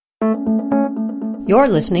You're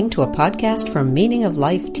listening to a podcast from Meaning of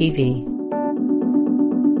Life TV.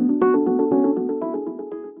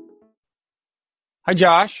 Hi,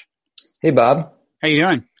 Josh. Hey, Bob. How you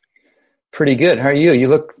doing? Pretty good. How are you? You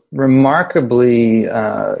look remarkably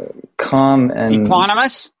calm and...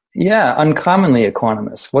 Equanimous? Yeah, uncommonly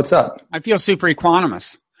equanimous. What's up? I feel super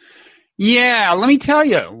equanimous. Yeah, let me tell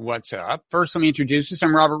you what's up. First, let me introduce us.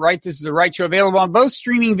 I'm Robert Wright. This is the Wright Show, available on both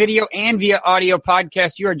streaming video and via audio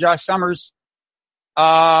podcast. You are Josh Summers,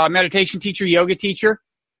 meditation teacher, yoga teacher,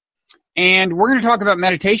 and we're going to talk about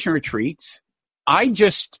meditation retreats. I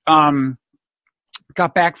just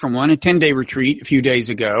got back from one, a 10-day retreat a few days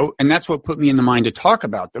ago, and that's what put me in the mind to talk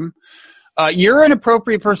about them. You're an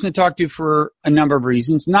appropriate person to talk to for a number of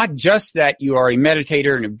reasons, not just that you are a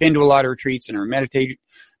meditator and have been to a lot of retreats and are a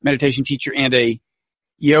meditation teacher and a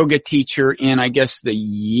yoga teacher in, I guess, the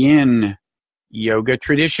yin yoga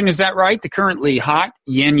tradition. Is that right? The currently hot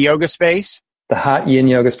yin yoga space? The hot yin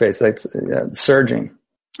yoga space, that's surging.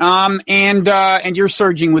 And you're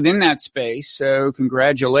surging within that space. So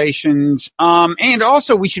congratulations. And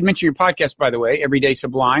also we should mention your podcast, by the way, Everyday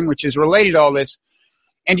Sublime, which is related to all this.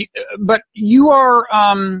 And but you are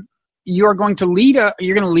going to lead a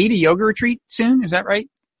yoga retreat soon. Is that right?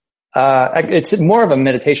 It's more of a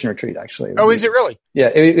meditation retreat, actually. Oh, is it really? Yeah,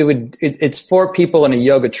 it's for people in a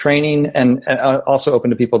yoga training and also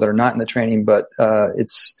open to people that are not in the training, but,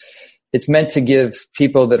 it's meant to give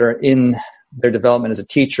people that are in their development as a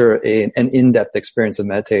teacher an in-depth experience of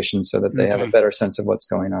meditation so that they have a better sense of what's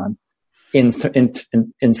going on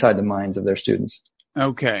inside the minds of their students.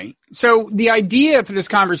 Okay. So the idea for this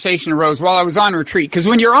conversation arose while I was on retreat, because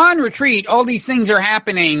when you're on retreat, all these things are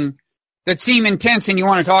happening that seem intense and you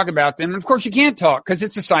want to talk about them. And of course you can't talk because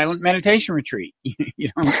it's a silent meditation retreat. You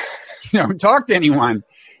don't talk to anyone.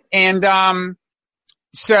 And,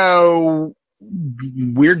 so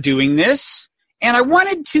we're doing this, and I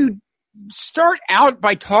wanted to start out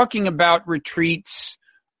by talking about retreats,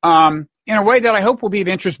 in a way that I hope will be of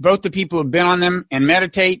interest both to people who've been on them and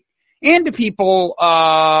meditate, and to people,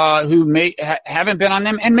 who haven't been on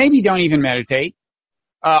them and maybe don't even meditate.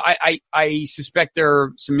 I suspect there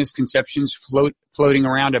are some misconceptions floating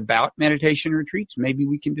around about meditation retreats. Maybe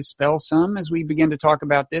we can dispel some as we begin to talk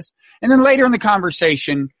about this. And then later in the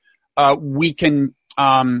conversation, we can,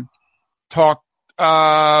 talk,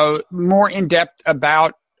 more in depth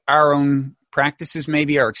about our own practices,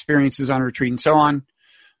 maybe our experiences on retreat and so on.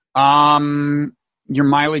 Your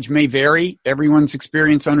mileage may vary. Everyone's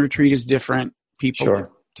experience on retreat is different. People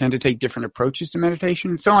tend to take different approaches to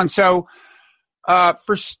meditation and so on. So,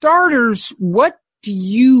 for starters, what do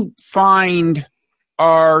you find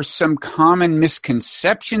are some common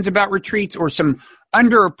misconceptions about retreats or some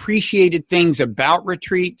underappreciated things about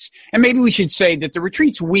retreats? And maybe we should say that the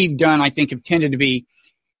retreats we've done, I think, have tended to be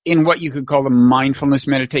in what you could call the mindfulness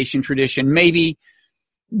meditation tradition. Maybe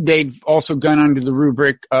they've also gone under the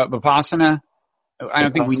rubric of Vipassana. I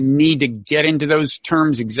don't think we need to get into those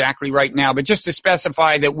terms exactly right now, but just to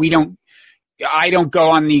specify that I don't go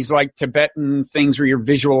on these like Tibetan things where you're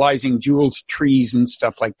visualizing jeweled trees and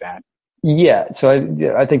stuff like that. Yeah. So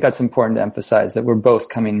I think that's important to emphasize that we're both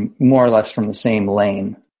coming more or less from the same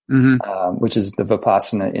lane, which is the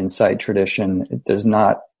Vipassana insight tradition. There's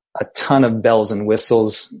not a ton of bells and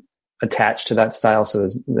whistles attached to that style. So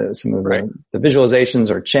there's some of the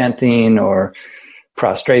visualizations or chanting or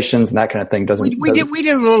prostrations and that kind of thing. We did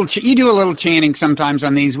a little, you do a little chanting sometimes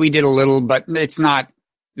on these. We did a little, but it's not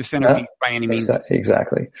the centerpiece by any means.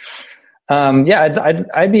 Exactly.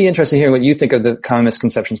 I'd be interested to hear what you think of the common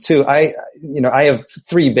misconceptions too. I have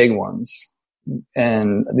three big ones,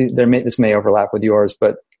 and this may overlap with yours,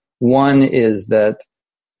 but one is that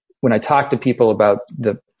when I talk to people about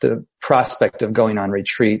the prospect of going on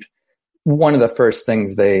retreat, one of the first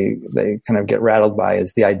things they kind of get rattled by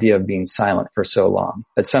is the idea of being silent for so long,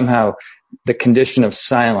 that somehow the condition of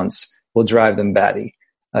silence will drive them batty.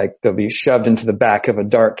 Like they'll be shoved into the back of a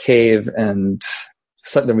dark cave and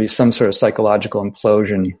there'll be some sort of psychological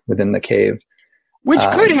implosion within the cave. Which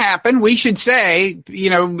could happen. We should say,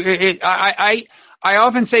 I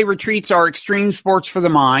often say retreats are extreme sports for the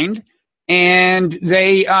mind, and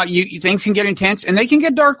things can get intense and they can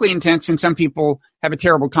get darkly intense, and some people have a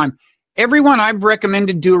terrible time. Everyone I've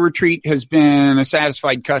recommended do a retreat has been a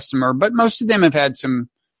satisfied customer, but most of them have had some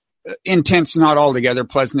intense, not altogether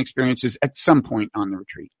pleasant experiences at some point on the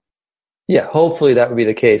retreat. Yeah, hopefully that would be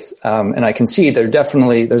the case. And I can see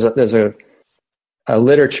there's a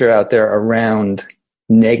literature out there around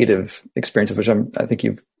negative experiences, which I think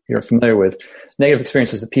you're familiar with, negative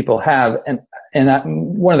experiences that people have.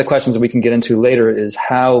 And one of the questions that we can get into later is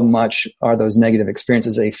how much are those negative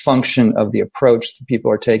experiences a function of the approach that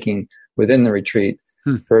people are taking within the retreat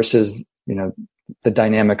versus, you know, the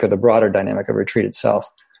dynamic or the broader dynamic of retreat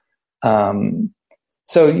itself.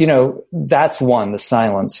 So, you know, that's one, the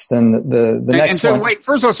silence. Then the next and so, one. wait,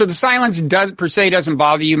 first of all, so the silence doesn't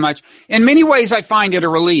bother you much. In many ways, I find it a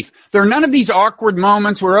relief. There are none of these awkward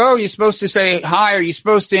moments where, oh, you're supposed to say hi, or you're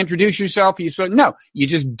supposed to introduce yourself. No, you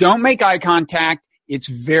just don't make eye contact. It's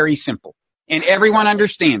very simple, and everyone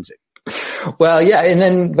understands it. Well, yeah,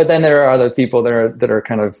 but then there are other people that are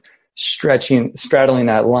kind of straddling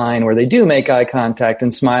that line where they do make eye contact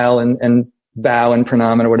and smile and bow and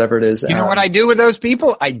pranam or whatever it is. You know what I do with those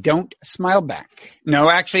people? I don't smile back. No,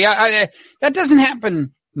 actually, I that doesn't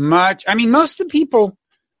happen much. I mean, most of the people,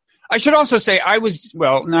 I should also say I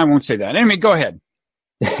won't say that. Anyway, go ahead.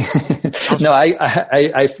 No,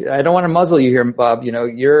 I don't want to muzzle you here, Bob. You know,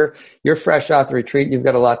 you're fresh off the retreat. You've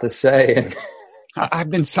got a lot to say. I've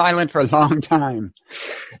been silent for a long time.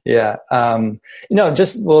 Yeah. You know,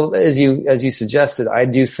 as you suggested, I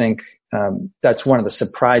do think, that's one of the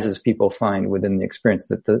surprises people find within the experience,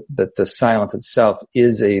 that the silence itself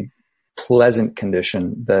is a pleasant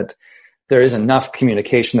condition, that there is enough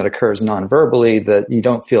communication that occurs non-verbally that you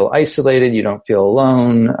don't feel isolated, you don't feel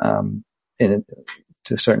alone,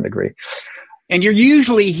 to a certain degree. And you're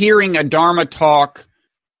usually hearing a Dharma talk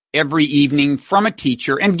every evening from a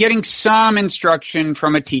teacher and getting some instruction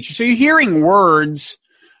from a teacher. So you're hearing words.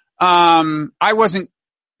 I wasn't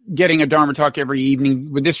getting a Dharma talk every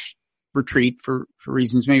evening with this retreat for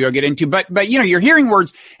reasons maybe I'll get into, but you know, you're hearing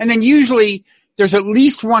words, and then usually there's at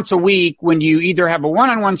least once a week when you either have a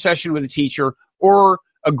one-on-one session with a teacher or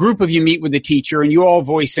a group of you meet with the teacher and you all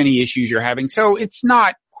voice any issues you're having. So it's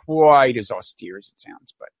not quite as austere as it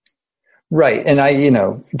sounds, but. Right. And you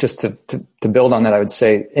know, just to build on that, I would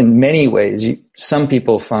say in many ways, some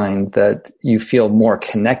people find that you feel more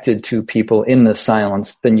connected to people in the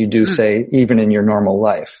silence than you do, say, even in your normal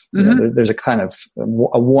life. Mm-hmm. You know, there's a kind of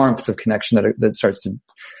a warmth of connection that starts to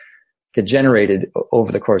get generated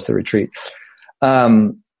over the course of the retreat.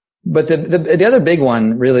 But the other big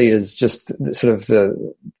one really is just sort of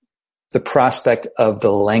the prospect of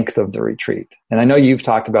the length of the retreat. And I know you've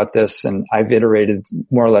talked about this, and I've iterated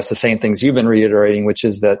more or less the same things you've been reiterating, which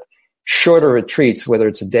is that shorter retreats, whether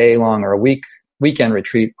it's a day long or a weekend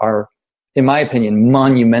retreat, are, in my opinion,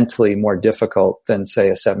 monumentally more difficult than, say,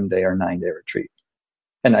 a 7-day or 9-day retreat.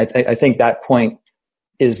 And I think that point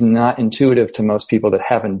is not intuitive to most people that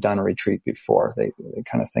haven't done a retreat before. They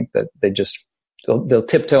kind of think that they'll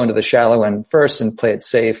tiptoe into the shallow end first and play it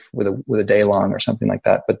safe with a day long or something like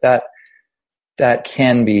that. But that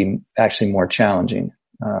can be actually more challenging,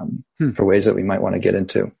 for ways that we might want to get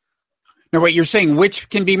into. Now, wait, you're saying which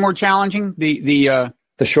can be more challenging? The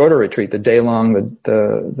shorter retreat, the day long,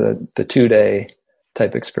 the 2-day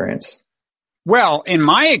type experience. Well, in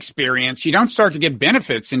my experience, you don't start to get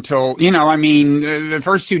benefits until, you know, I mean, the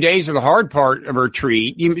first 2 days are the hard part of a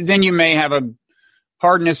retreat. Then you may have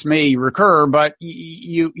hardness may recur, but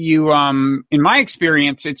you in my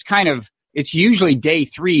experience, it's usually day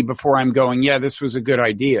 3 before I'm going, yeah, this was a good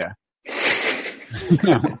idea.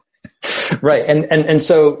 Right. And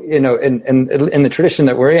so, you know, in the tradition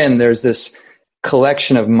that we're in, there's this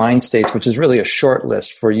collection of mind states, which is really a short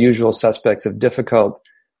list for usual suspects of difficult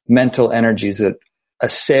mental energies that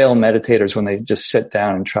assail meditators when they just sit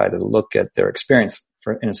down and try to look at their experience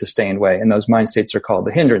in a sustained way. And those mind states are called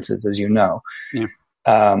the hindrances, as you know. Yeah.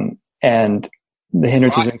 And the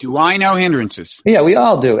hindrances. Do I know hindrances? Yeah, we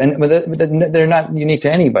all do. And they're not unique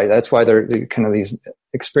to anybody. That's why they're kind of these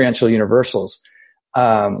experiential universals.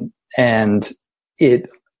 And it,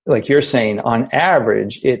 like you're saying, on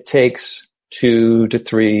average, it takes 2 to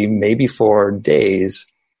 3, maybe 4 days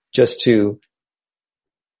just to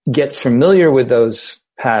get familiar with those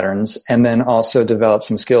patterns and then also develop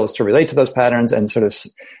some skills to relate to those patterns and sort of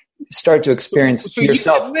start to experience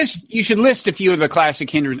yourself. You should list a few of the classic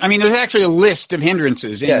hindrances. I mean, there's actually a list of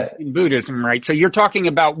hindrances in Buddhism, right? So you're talking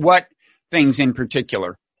about what things in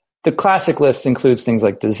particular? The classic list includes things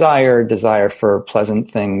like desire for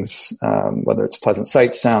pleasant things, whether it's pleasant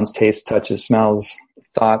sights, sounds, tastes, touches, smells,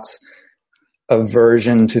 thoughts,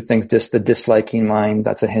 aversion to things, the disliking mind,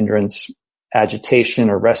 that's a hindrance. Agitation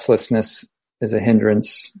or restlessness is a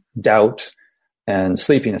hindrance, doubt, and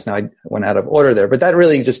sleepiness. Now I went out of order there, but that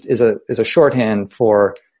really just is a shorthand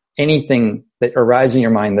for anything that arises in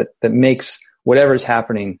your mind that makes whatever's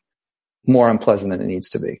happening more unpleasant than it needs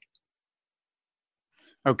to be.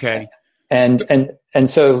 Okay. And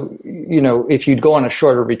so, you know, if you'd go on a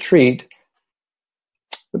shorter retreat,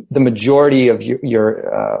 the majority of your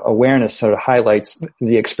awareness sort of highlights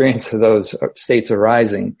the experience of those states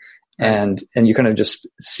arising. And you kind of just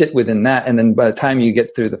sit within that. And then by the time you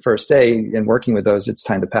get through the first day and working with those, it's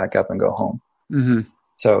time to pack up and go home. Mm-hmm.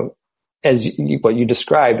 So what you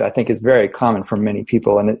described, I think is very common for many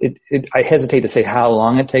people. And I hesitate to say how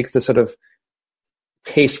long it takes to sort of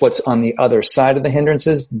taste what's on the other side of the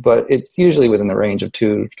hindrances, but it's usually within the range of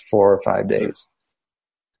 2 to 4 or 5 days.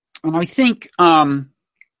 And I think, in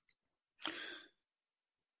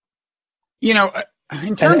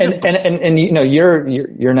terms and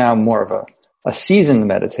you're now more of a seasoned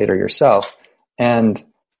meditator yourself. And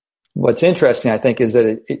what's interesting, I think, is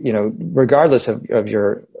that regardless of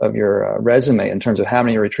your resume in terms of how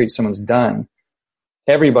many retreats someone's done,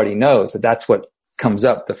 everybody knows that that's what comes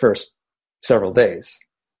up the first several days.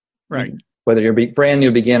 Right. Whether you're a brand new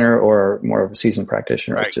beginner or more of a seasoned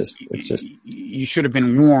practitioner, right. It's just you should have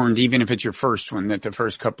been warned, even if it's your first one, that the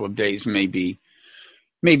first couple of days may be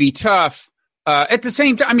tough. At the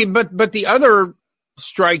same time, but the other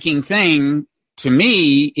striking thing to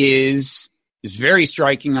me is very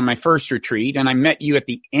striking on my first retreat, and I met you at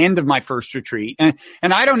the end of my first retreat, and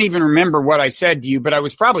I don't even remember what I said to you, but I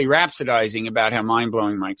was probably rhapsodizing about how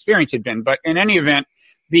mind-blowing my experience had been. But in any event,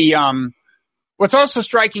 what's also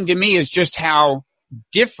striking to me is just how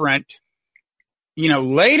different,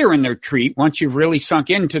 later in the retreat, once you've really sunk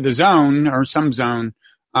into the zone or some zone,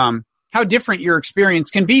 how different your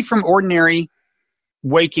experience can be from ordinary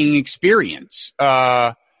waking experience.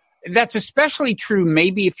 That's especially true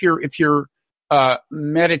maybe if your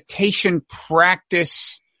meditation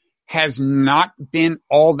practice has not been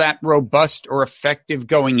all that robust or effective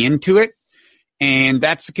going into it. And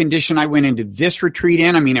that's the condition I went into this retreat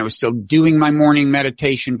in. I mean, I was still doing my morning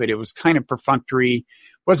meditation, but it was kind of perfunctory,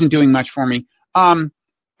 wasn't doing much for me.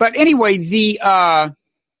 But anyway,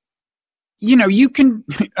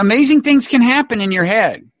 amazing things can happen in your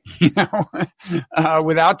head,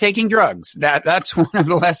 without taking drugs. That's one of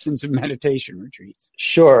the lessons of meditation retreats.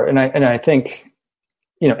 Sure. And I think,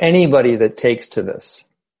 anybody that takes to this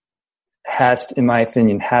in my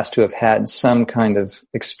opinion, has to have had some kind of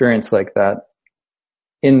experience like that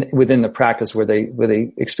within the practice where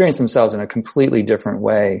they experience themselves in a completely different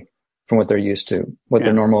way from what they're used to, what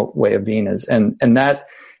their normal way of being is. And that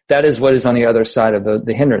is what is on the other side of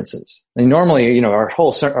the hindrances. And normally,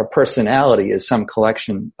 our personality is some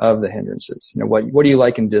collection of the hindrances. What do you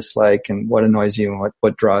like and dislike, and what annoys you, and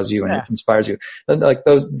what draws you and inspires you. Like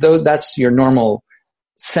those, that's your normal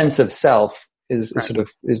sense of self is sort of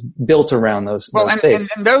is built around those states.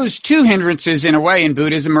 And those two hindrances, in a way, in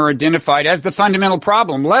Buddhism are identified as the fundamental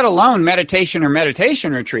problem, let alone meditation or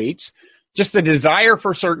meditation retreats. Just the desire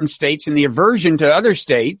for certain states and the aversion to other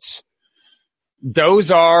states. That's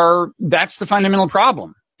the fundamental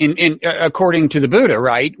problem in according to the Buddha,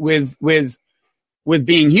 right? With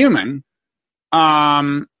being human.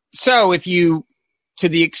 So if you, to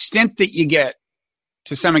the extent that you get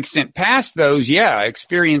to some extent past those,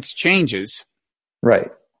 experience changes.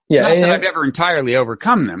 Right. Yeah. Not that I've ever entirely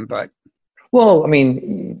overcome them, but. Well, I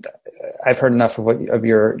mean, I've heard enough of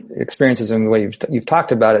your experiences and the way you've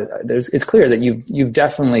talked about it. It's clear that you've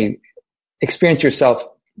definitely experienced yourself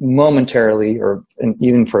momentarily, and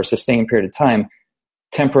even for a sustained period of time,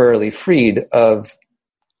 temporarily freed of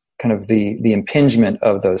kind of the impingement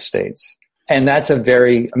of those states. And that's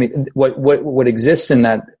what exists in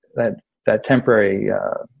that temporary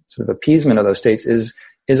sort of appeasement of those states is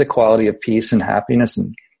a quality of peace and happiness,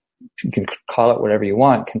 and you can call it whatever you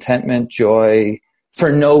want, contentment, joy, for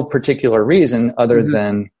no particular reason other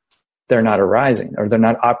than they're not arising or they're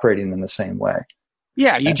not operating in the same way.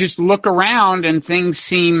 Yeah, you just look around and things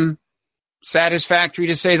seem satisfactory,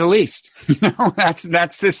 to say the least.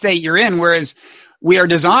 That's the state you're in. Whereas we are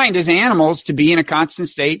designed as animals to be in a constant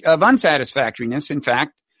state of unsatisfactoriness. In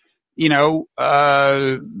fact, the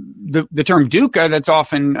term dukkha that's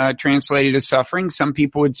often translated as suffering, some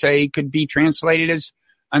people would say could be translated as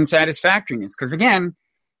unsatisfactoriness. Because again,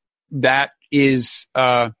 that is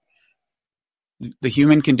the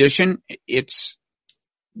human condition. It's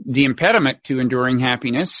the impediment to enduring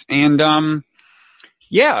happiness. And,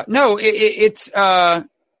 it's, and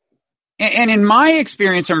in my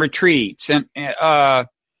experience on retreats, and,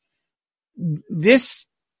 this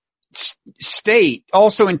state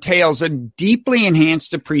also entails a deeply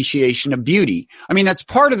enhanced appreciation of beauty. I mean, that's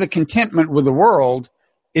part of the contentment with the world,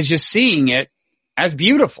 is just seeing it as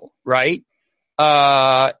beautiful, right?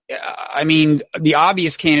 I mean, the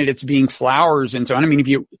obvious candidates being flowers and so on. I mean, if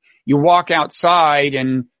you walk outside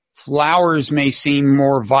and flowers may seem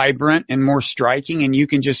more vibrant and more striking, and you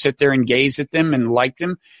can just sit there and gaze at them and like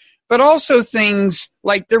them. But also things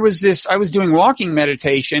like I was doing walking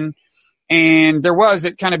meditation, and there was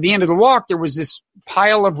at kind of the end of the walk, there was this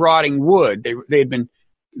pile of rotting wood. They had been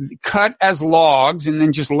cut as logs and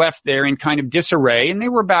then just left there in kind of disarray. And they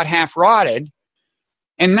were about half rotted.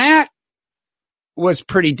 And that was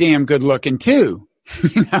pretty damn good looking too.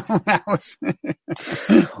 That was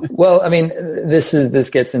Well, I mean, this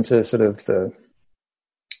gets into sort of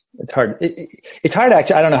it's hard. It's hard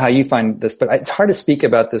actually. I don't know how you find this, but it's hard to speak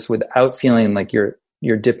about this without feeling like you're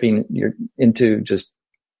into just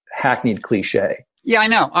hackneyed cliche. Yeah, I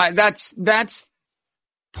know. That's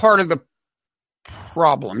part of the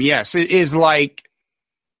problem. Yes, it is like,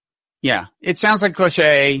 yeah, it sounds like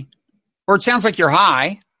cliche, or it sounds like you're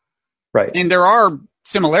high. Right. And there are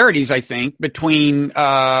similarities, I think, between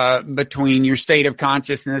your state of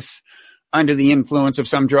consciousness under the influence of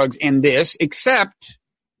some drugs and this, except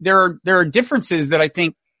there are differences that I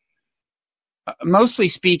think mostly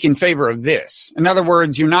speak in favor of this. In other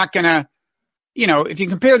words, you're not going to, if you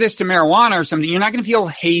compare this to marijuana or something, you're not going to feel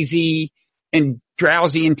hazy and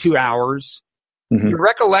drowsy in 2 hours. Mm-hmm. Your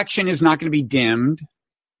recollection is not going to be dimmed.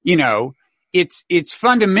 It's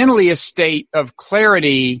fundamentally a state of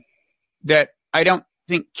clarity that I don't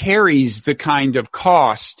think carries the kind of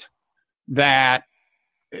cost that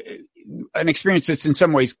an experience that's in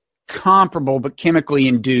some ways comparable but chemically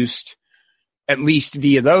induced, at least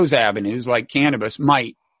via those avenues like cannabis,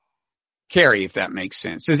 might carry, if that makes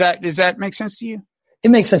sense. Does that make sense to you?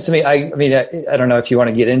 It makes sense to me. I mean, I don't know if you want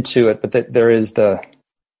to get into it, but there is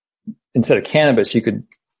instead of cannabis, you could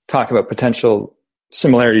talk about potential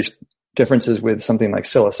similarities, differences with something like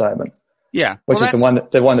psilocybin. Yeah. Which is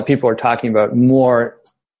the one that people are talking about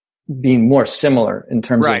being more similar in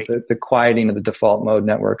terms of the quieting of the default mode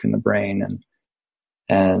network in the brain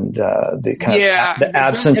and the kind of the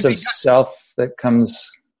absence of self that comes.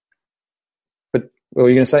 But what were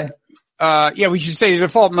you going to say? We should say the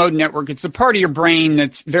default mode network. It's the part of your brain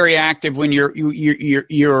that's very active when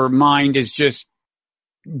your mind is just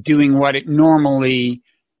doing what it normally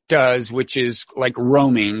does, which is like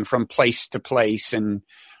roaming from place to place. And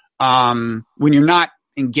when you're not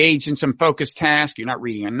engaged in some focused task, you're not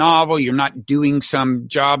reading a novel, you're not doing some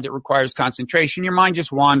job that requires concentration, your mind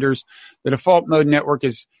just wanders. The default mode network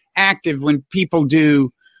is active. When people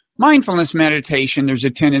do mindfulness meditation, there's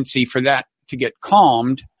a tendency for that to get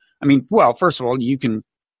calmed. I mean, well, first of all,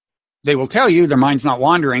 they will tell you their mind's not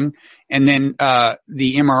wandering, and then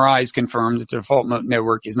the MRIs confirm that the default mode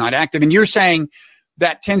network is not active. And you're saying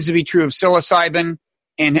that tends to be true of psilocybin.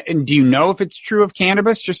 And do you know if it's true of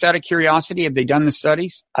cannabis? Just out of curiosity, have they done the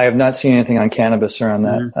studies? I have not seen anything on cannabis around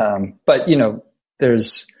that. Mm-hmm. But you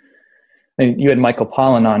had Michael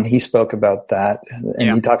Pollan on. He spoke about that,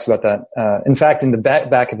 and he talks about that. In fact, in the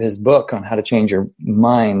back of his book on how to change your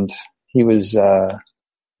mind, he was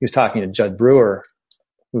talking to Judd Brewer,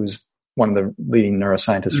 who's one of the leading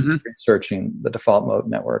neuroscientists researching the default mode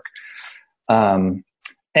network. And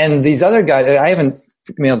these other guys, I haven't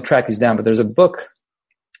been able to track these down, but there's a book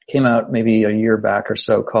came out maybe a year back or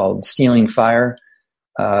so called Stealing Fire.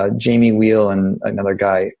 Jamie Wheel and another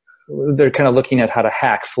guy, they're kind of looking at how to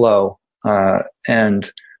hack flow,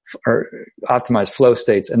 and or optimize flow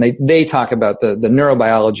states. And they talk about the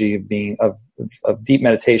neurobiology of deep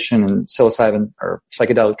meditation and psilocybin or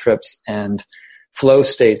psychedelic trips and flow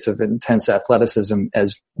states of intense athleticism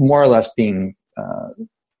as more or less being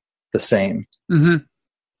the same. Mm-hmm.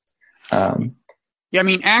 I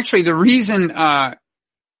mean, actually, the reason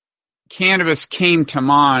cannabis came to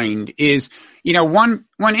mind is, one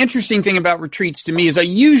interesting thing about retreats to me is I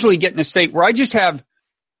usually get in a state where I just have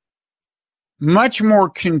much more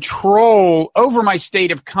control over my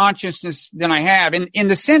state of consciousness than I have, in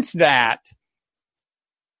the sense that,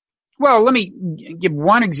 well, let me give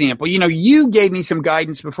one example. You gave me some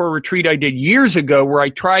guidance before a retreat I did years ago where I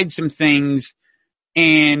tried some things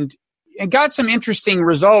and got some interesting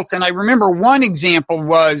results. And I remember one example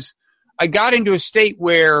was I got into a state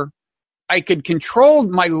where I could control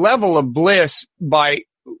my level of bliss by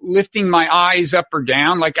lifting my eyes up or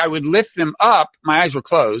down. Like I would lift them up. My eyes were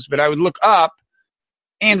closed, but I would look up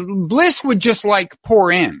and bliss would just like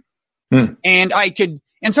pour in. And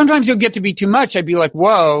and sometimes you'll get to be too much. I'd be like,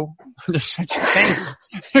 whoa, there's such a thing.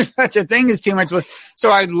 There's such a thing as too much bliss.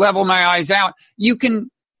 So I'd level my eyes out. You can,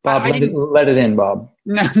 Bob, let it in, Bob.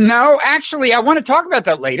 No, actually, I want to talk about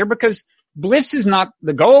that later because bliss is not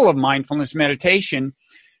the goal of mindfulness meditation.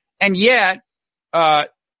 And yet, a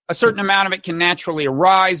certain amount of it can naturally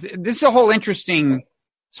arise. This is a whole interesting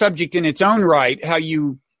subject in its own right, how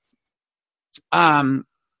you might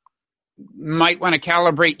want to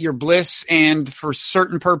calibrate your bliss and for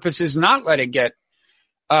certain purposes not let it get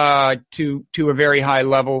to a very high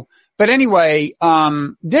level. But anyway,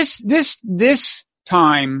 this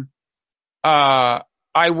time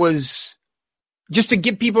I was just to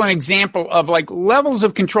give people an example of like levels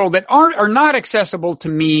of control that are not accessible to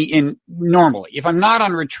me normally. If I'm not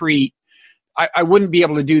on retreat, I wouldn't be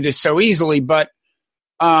able to do this so easily, but,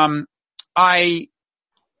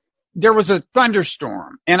 there was a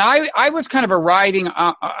thunderstorm and I was kind of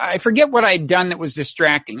I forget what I had done that was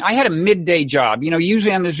distracting. I had a midday job.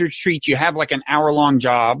 Usually on these retreats, you have like an hour-long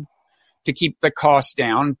job to keep the costs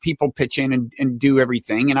down. People pitch in and do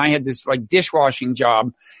everything. And I had this like dishwashing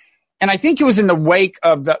job. And I think it was in the wake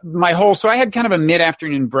of so I had kind of a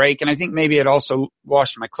mid-afternoon break. And I think maybe I'd also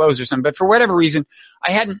washed my clothes or something. But for whatever reason,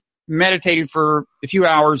 I hadn't meditated for a few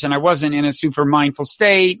hours and I wasn't in a super mindful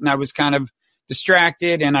state and I was kind of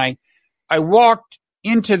distracted. And I walked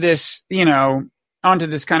into this, onto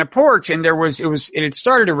this kind of porch and it had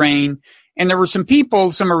started to rain and there were some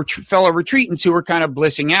people, some fellow retreatants who were kind of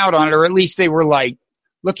blissing out on it, or at least they were like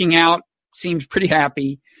looking out, seemed pretty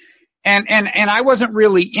happy. And I wasn't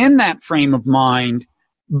really in that frame of mind,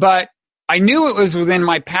 but I knew it was within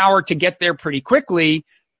my power to get there pretty quickly.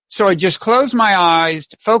 So I just closed my eyes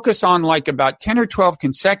to focus on like about 10 or 12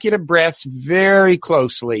 consecutive breaths very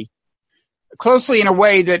closely in a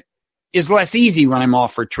way that is less easy when I'm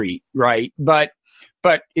off retreat, right? But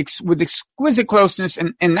with exquisite closeness,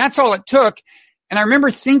 and that's all it took. And I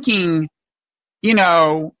remember thinking,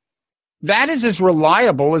 that is as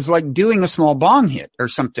reliable as like doing a small bong hit or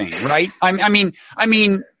something, right? I mean,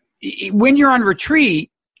 when you're on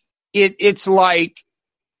retreat, it's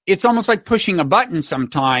almost like pushing a button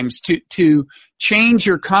sometimes to change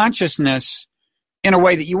your consciousness in a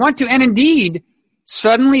way that you want to. And indeed,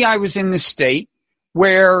 suddenly I was in this state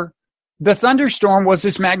where the thunderstorm was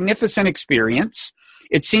this magnificent experience.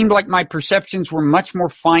 It seemed like my perceptions were much more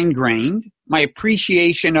fine-grained. My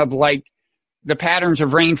appreciation of like the patterns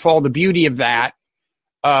of rainfall, the beauty of that,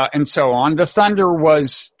 and so on. The thunder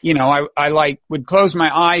was, I like would close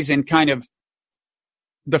my eyes and kind of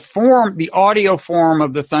the audio form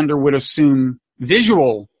of the thunder would assume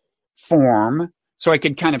visual form. So I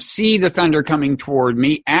could kind of see the thunder coming toward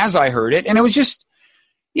me as I heard it. And it was just,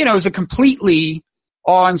 it was a completely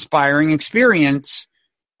awe-inspiring experience.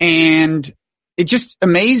 And it just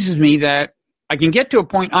amazes me that I can get to a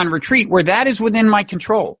point on retreat where that is within my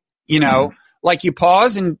control. Like you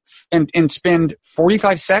pause and spend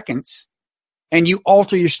 45 seconds and you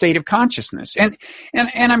alter your state of consciousness. And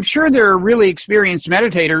I'm sure there are really experienced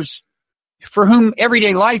meditators for whom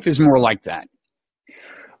everyday life is more like that.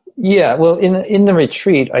 Yeah. Well, in the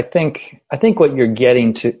retreat, I think what you're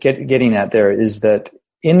getting at there is that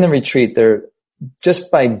in the retreat, there,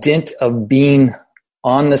 just by dint of being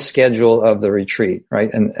on the schedule of the retreat,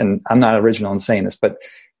 right? And I'm not original in saying this, but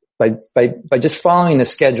by just following the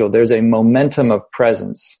schedule, there's a momentum of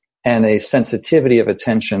presence and a sensitivity of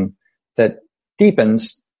attention that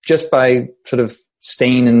deepens just by sort of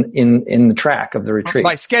staying in the track of the retreat.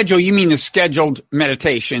 By schedule, you mean the scheduled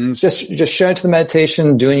meditations? Just showing to the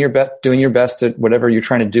meditation, doing your best at whatever you're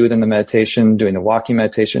trying to do within the meditation, doing the walking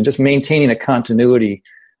meditation, just maintaining a continuity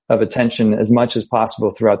of attention as much as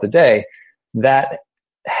possible throughout the day. That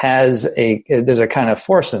has there's a kind of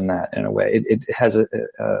force in that in a way. It has a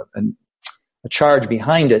charge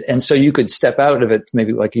behind it. And so you could step out of it,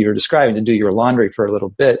 maybe like you were describing, to do your laundry for a little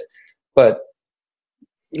bit, but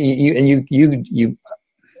I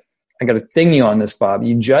got to ding you on this, Bob.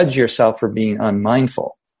 You judge yourself for being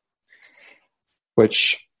unmindful,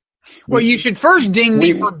 which. Well, you should first ding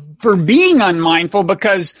me for being unmindful,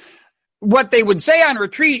 because what they would say on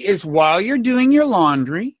retreat is while you're doing your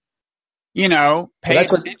laundry, pay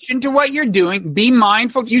attention to what you're doing. Be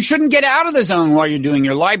mindful. You shouldn't get out of the zone while you're doing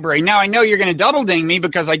your library. Now, I know you're going to double ding me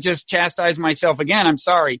because I just chastised myself again. I'm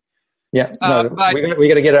sorry. Yeah, but we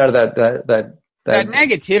got to get out of that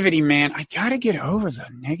negativity, man. I got to get over the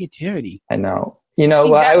negativity. I know.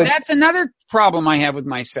 That's another problem I have with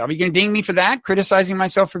myself. Are you going to ding me for that? Criticizing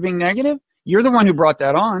myself for being negative? You're the one who brought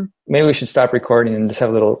that on. Maybe we should stop recording and just have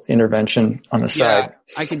a little intervention on the side.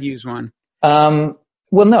 I could use one.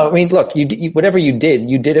 Well, no, I mean, look, you whatever you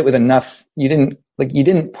did it with enough. You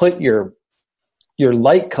didn't put your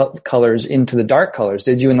light colors into the dark colors,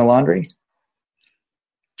 did you, in the laundry?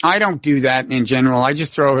 I don't do that in general. I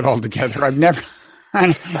just throw it all together. I've never.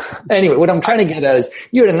 Anyway, what I'm trying to get at is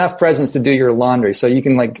you had enough presence to do your laundry, so you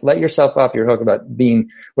can let yourself off your hook about being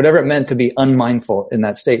whatever it meant to be unmindful in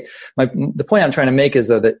that state. The point I'm trying to make is,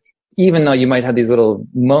 though, that even though you might have these little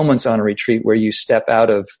moments on a retreat where you step out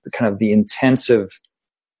of the intensive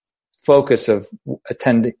focus of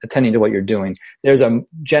attending to what you're doing, there's a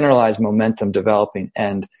generalized momentum developing,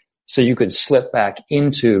 and so you could slip back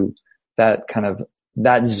into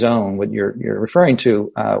that zone, what you're referring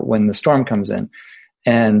to when the storm comes in.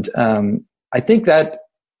 And I think that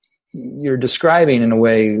you're describing in a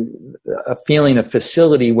way a feeling of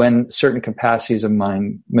facility when certain capacities of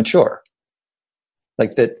mind mature.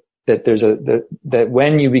 Like that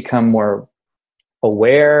when you become more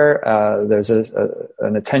aware, there's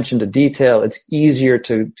an attention to detail. It's easier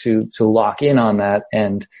to lock in on that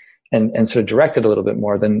and sort of direct it a little bit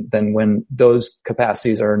more than when those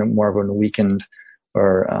capacities are in more of a weakened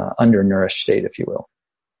or undernourished state, if you will.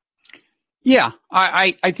 Yeah,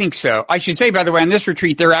 I think so. I should say, by the way, on this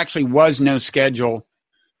retreat, there actually was no schedule.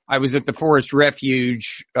 I was at the Forest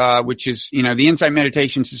Refuge, which is, the Insight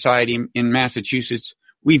Meditation Society in Massachusetts.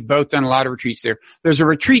 We've both done a lot of retreats there. There's a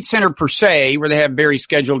retreat center per se where they have very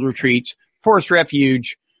scheduled retreats. Forest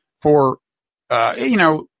Refuge for, at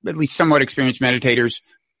least somewhat experienced meditators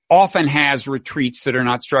often has retreats that are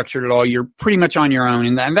not structured at all. You're pretty much on your own.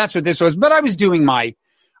 And that's what this was. But I was doing my,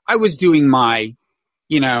 4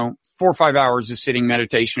 or 5 hours of sitting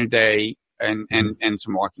meditation a day and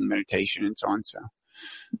some walking meditation and so on. So.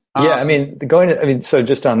 So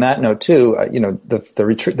just on that note too,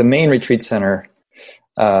 the main retreat center,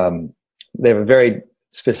 they have a very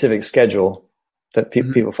specific schedule that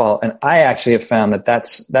people follow. And I actually have found that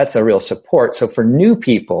that's a real support. So for new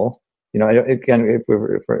people, again,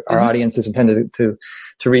 if our audience is intended to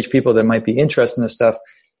reach people that might be interested in this stuff,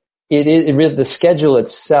 it really, the schedule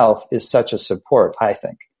itself is such a support, I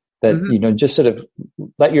think, that, just sort of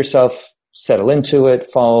let yourself settle into it,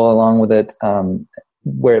 follow along with it.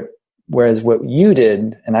 Whereas what you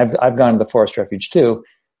did, and I've gone to the Forest Refuge too,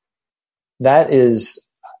 that is,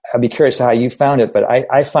 I'd be curious to how you found it, but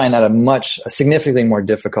I find that a significantly more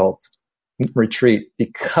difficult retreat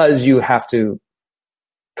because you have to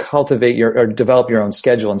cultivate or develop your own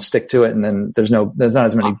schedule and stick to it. And then there's not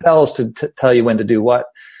as many bells to tell you when to do what.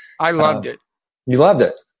 I loved it. You loved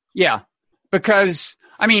it. Yeah. Because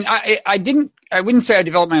I wouldn't say I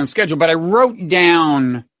developed my own schedule, but I wrote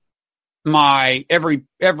down my every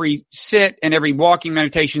sit and every walking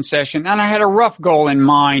meditation session. And I had a rough goal in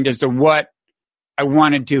mind as to what I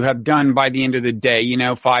wanted to have done by the end of the day,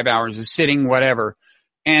 5 hours of sitting, whatever.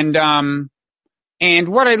 And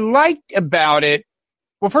what I liked about it,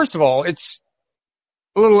 well, first of all, it's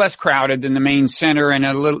a little less crowded than the main center and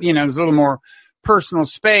a little, there's a little more personal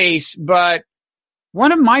space. But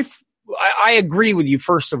I agree with you,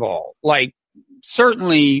 first of all. Like,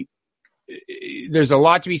 certainly there's a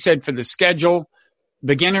lot to be said for the schedule.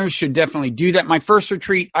 Beginners should definitely do that. My first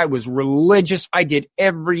retreat, I was religious. I did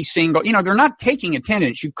every single, they're not taking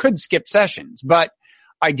attendance. You could skip sessions, but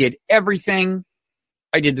I did everything.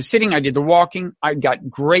 I did the sitting. I did the walking. I got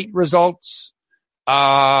great results.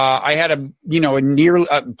 I had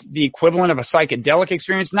the equivalent of a psychedelic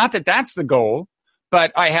experience. Not that that's the goal,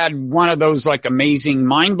 but I had one of those like amazing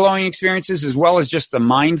mind-blowing experiences as well as just the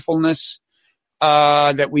mindfulness,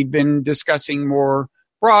 that we've been discussing more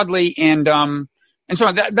broadly. And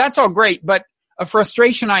so that's all great. But a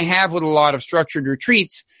frustration I have with a lot of structured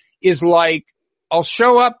retreats is like, I'll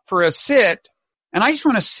show up for a sit and I just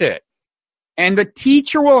want to sit. And the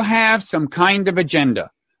teacher will have some kind of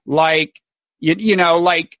agenda. Like,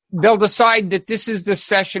 like they'll decide that this is the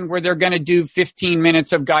session where they're going to do 15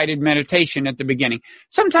 minutes of guided meditation at the beginning.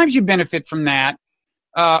 Sometimes you benefit from that.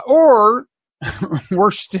 Or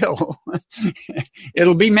worse still,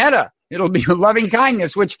 it'll be meta. It'll be loving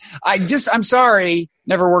kindness, which I'm sorry,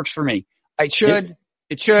 never works for me. It should.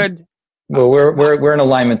 Well, we're in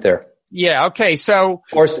alignment there. Yeah. Okay. So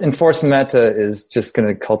enforced meta is just going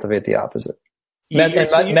to cultivate the opposite.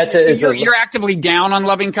 You're actively down on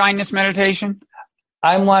loving kindness meditation?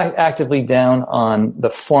 I'm actively down on the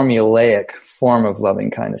formulaic form of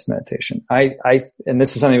loving kindness meditation. And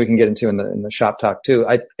this is something we can get into in the shop talk too.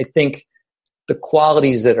 I think the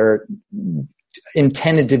qualities that are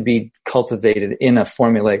intended to be cultivated in a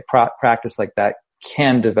formulaic practice like that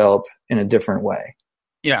can develop in a different way.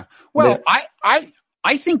 Yeah. Well,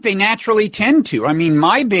 I think they naturally tend to. I mean,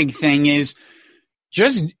 my big thing is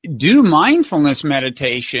just do mindfulness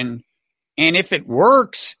meditation. And if it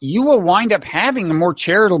works, you will wind up having a more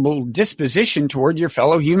charitable disposition toward your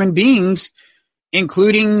fellow human beings,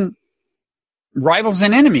 including rivals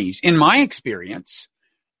and enemies, in my experience,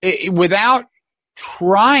 without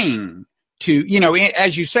trying to,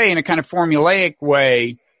 as you say, in a kind of formulaic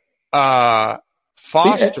way,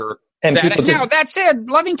 foster. And now, that said,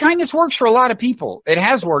 loving kindness works for a lot of people. It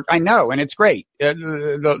has worked, I know, and it's great,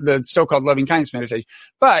 the so-called loving kindness meditation.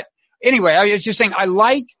 But anyway, I was just saying, I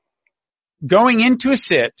like going into a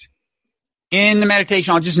sit in the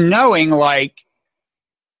meditation, just knowing like,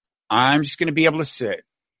 I'm just going to be able to sit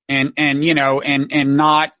and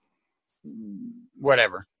not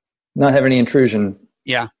whatever. Not have any intrusion.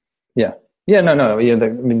 Yeah. Yeah. Yeah, no. I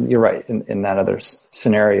mean, you're right. In that other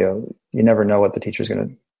scenario, you never know what the teacher's going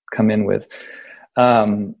to come in with.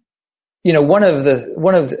 One of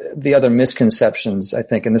the other misconceptions, I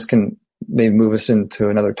think, and this can maybe move us into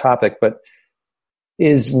another topic, but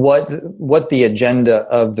is what the agenda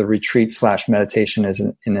of the retreat / meditation is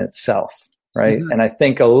in itself, right? Mm-hmm. And I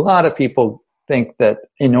think a lot of people think that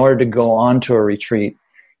in order to go on to a retreat,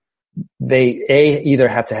 they either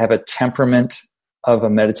have to have a temperament of a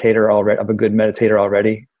meditator already, of a good meditator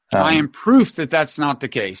already. I am proof that that's not the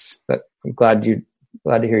case. But I'm glad to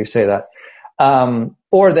hear you say that.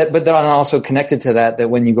 Or that, but then also connected to that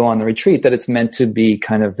when you go on the retreat, that it's meant to be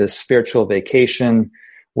kind of this spiritual vacation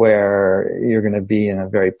where you're going to be in a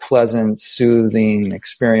very pleasant, soothing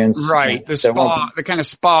experience. Right. The kind of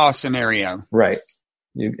spa scenario. Right.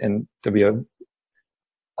 And there'll be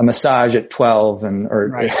a massage at 12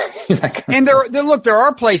 right. And there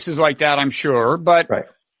are places like that, I'm sure, but right.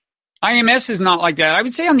 IMS is not like that. I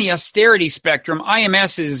would say on the austerity spectrum,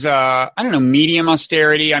 IMS is, medium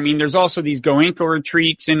austerity. I mean, there's also these Goenka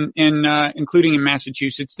retreats including in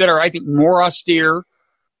Massachusetts that are, I think, more austere.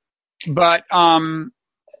 But, for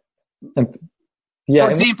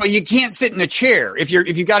example, you can't sit in a chair. If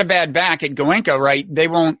you've got a bad back at Goenka, right, they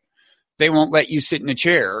won't let you sit in a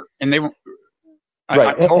chair, and they won't.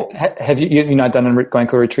 Right. Have you not done a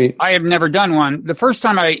Goenka retreat? I have never done one. The first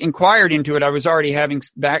time I inquired into it, I was already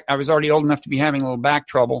old enough to be having a little back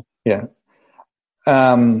trouble. Yeah.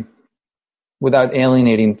 Without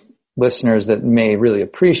alienating listeners that may really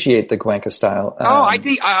appreciate the Goenka style. I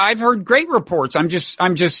think I've heard great reports. I'm just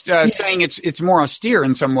saying it's more austere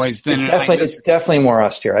in some ways than it's definitely more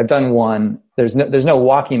austere. I've done one. There's no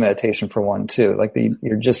walking meditation for one too. Like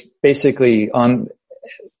you're just basically on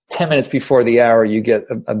 10 minutes before the hour, you get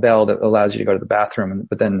a bell that allows you to go to the bathroom.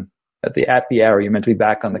 But then at the hour, you're meant to be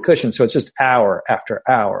back on the cushion. So it's just hour after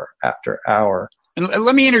hour after hour. And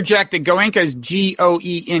let me interject that Goenka is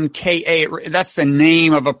Goenka. That's the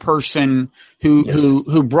name of a person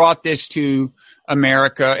who brought this to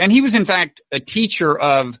America. And he was, in fact, a teacher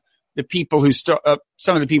of the people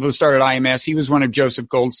some of the people who started IMS. He was one of Joseph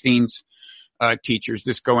Goldstein's teachers,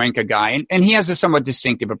 this Goenka guy. And he has a somewhat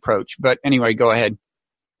distinctive approach. But anyway, go ahead.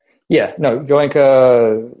 Yeah, no,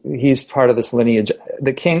 Goenka, he's part of this lineage.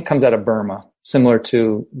 The king comes out of Burma, similar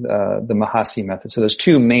to the Mahasi method. So there's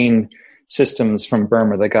two main systems from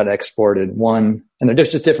Burma that got exported. One, and they're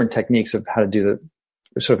just different techniques of how to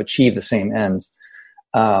sort of achieve the same ends.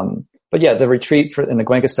 But yeah, the retreat in the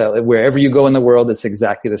Goenka style, wherever you go in the world, it's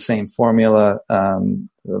exactly the same formula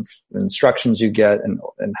of instructions you get and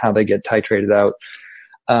how they get titrated out.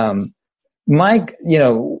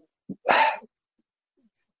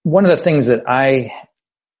 One of the things that I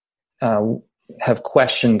have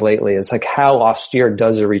questioned lately is like, how austere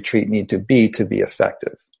does a retreat need to be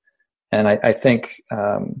effective? And I think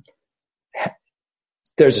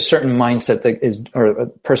there's a certain mindset or a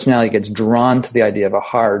personality gets drawn to the idea of a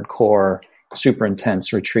hardcore, super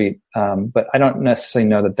intense retreat. But I don't necessarily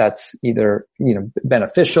know that that's either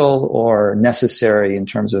beneficial or necessary in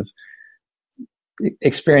terms of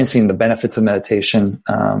experiencing the benefits of meditation.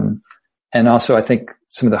 And also, I think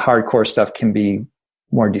some of the hardcore stuff can be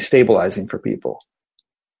more destabilizing for people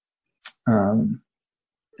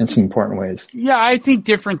in some important ways. Yeah, I think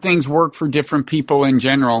different things work for different people in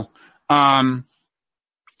general. I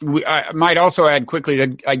might also add quickly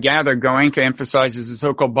that I gather Goenka emphasizes the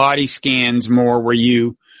so-called body scans more, where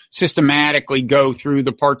you systematically go through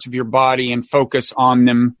the parts of your body and focus on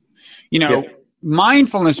them.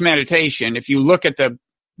 Mindfulness meditation, if you look at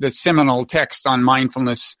the seminal text on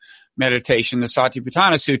mindfulness meditation, the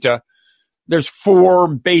Satipatthana Sutta, there's 4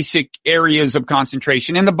 basic areas of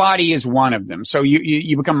concentration, and the body is one of them. So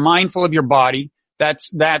you become mindful of your body. That's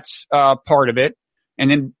part of it. And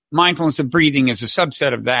then mindfulness of breathing is a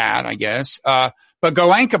subset of that, I guess. But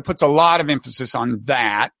Goenka puts a lot of emphasis on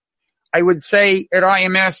that. I would say at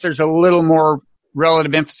IMS, there's a little more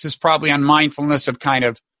relative emphasis probably on mindfulness of kind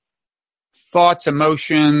of thoughts,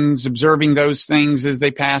 emotions, observing those things as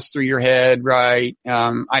they pass through your head, right?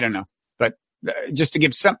 I don't know. But just to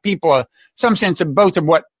give some people some sense of both of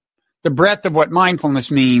what the breadth of what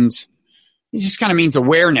mindfulness means, it just kind of means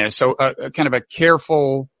awareness. So kind of a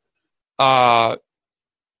careful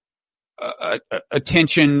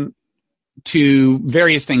attention to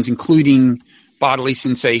various things, including bodily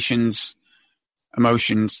sensations,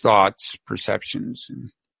 emotions, thoughts, perceptions.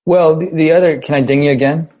 Well, the other, can I ding you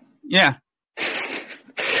again? Yeah.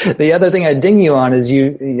 The other thing I ding you on is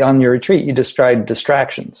on your retreat, you described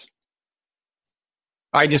distractions.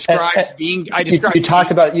 You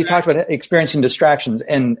talked about experiencing distractions,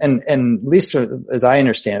 and at least as I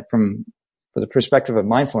understand it from the perspective of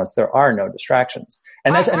mindfulness, there are no distractions.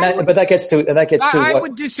 And I what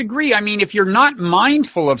would disagree. I mean, if you're not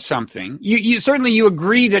mindful of something, you certainly you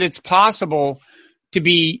agree that it's possible to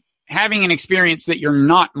be having an experience that you're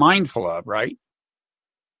not mindful of, right?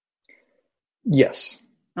 Yes.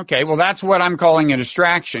 Okay. Well, that's what I'm calling a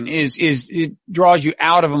distraction is it draws you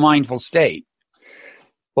out of a mindful state.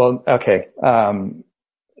 Well, okay.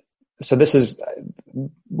 So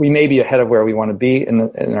we may be ahead of where we want to be in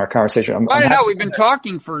our conversation. I don't know. We've been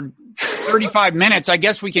talking for 35 minutes. I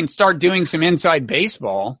guess we can start doing some inside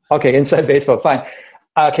baseball. Okay. Inside baseball. Fine.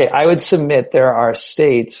 Okay. I would submit there are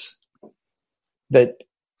states that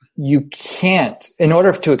you can't, in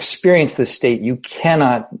order to experience this state, you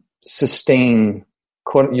cannot sustain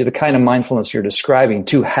the kind of mindfulness you're describing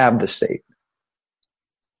to have the state.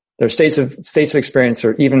 There are states of experience,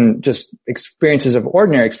 or even just experiences of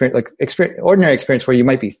ordinary experience, ordinary experience where you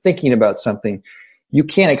might be thinking about something. You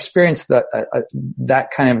can't experience that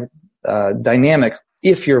kind of dynamic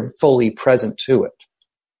if you're fully present to it.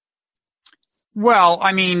 Well,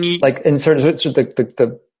 I mean, like in sort of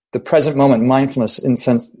the present moment mindfulness, in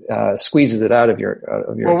sense, squeezes it out of your.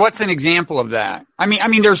 Well, what's an example of that? I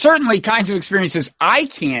mean, there are certainly kinds of experiences I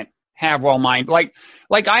can't have while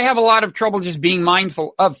like I have a lot of trouble just being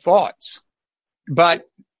mindful of thoughts, but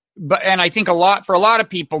I think for a lot of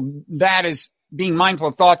people, that is being mindful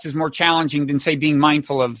of thoughts is more challenging than, say, being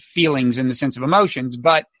mindful of feelings in the sense of emotions.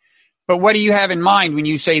 But what do you have in mind when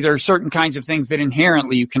you say there are certain kinds of things that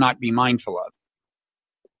inherently you cannot be mindful of?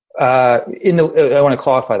 I want to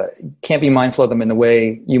qualify that. You can't be mindful of them in the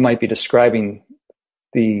way you might be describing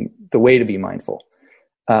the way to be mindful.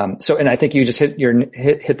 And I think you just hit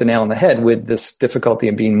the nail on the head with this difficulty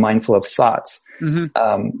of being mindful of thoughts.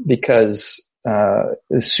 Mm-hmm. Because,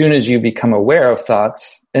 as soon as you become aware of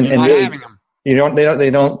thoughts and really, having them.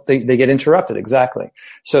 They get interrupted. Exactly.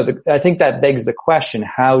 So I think that begs the question,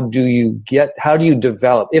 how do you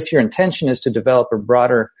develop, if your intention is to develop a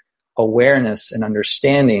broader awareness and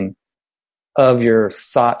understanding of your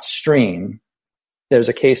thought stream, there's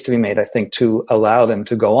a case to be made, I think, to allow them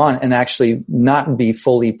to go on and actually not be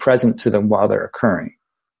fully present to them while they're occurring.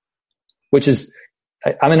 Which is,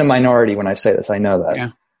 I'm in a minority when I say this. I know that.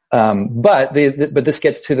 Yeah. But this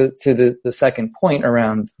gets to the second point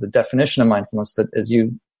around the definition of mindfulness that, as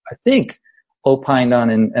you, I think, opined on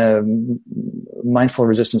in Mindful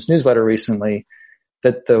Resistance newsletter recently,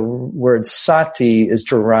 that the word sati is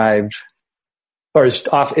derived, or is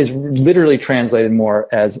literally translated more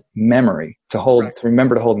as memory, to hold, right. To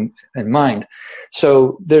remember, to hold in mind.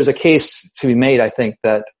 So there's a case to be made, I think,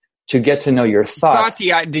 that to get to know your thoughts.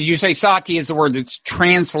 Sati, did you say sati is the word that's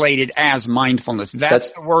translated as mindfulness?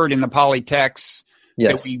 That's the word in the Pali texts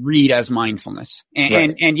that we read as mindfulness.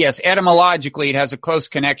 And yes, etymologically, it has a close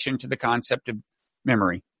connection to the concept of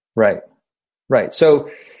memory. Right. So,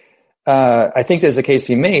 I think there's a case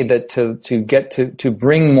to be made that to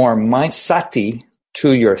bring more sati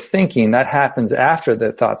to your thinking, that happens after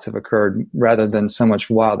the thoughts have occurred rather than so much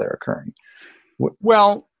while they're occurring.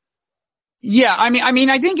 Well, yeah, I mean,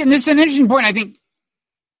 I think, and this is an interesting point, I think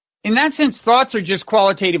in that sense, thoughts are just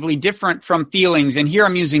qualitatively different from feelings. And here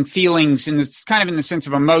I'm using feelings, and it's kind of in the sense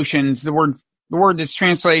of emotions. The word that's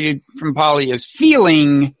translated from Pali as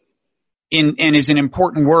feeling and is an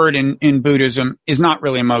important word in Buddhism is not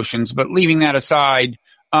really emotions, but leaving that aside,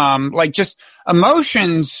 like just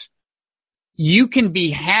emotions, you can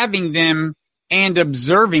be having them and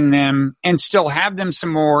observing them and still have them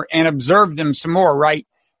some more and observe them some more, right?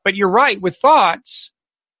 But you're right, with thoughts,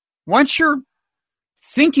 once you're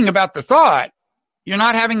thinking about the thought, you're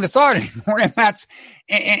not having the thought anymore.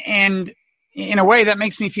 And in a way that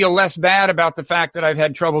makes me feel less bad about the fact that I've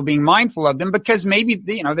had trouble being mindful of them, because maybe,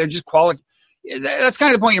 they're just that's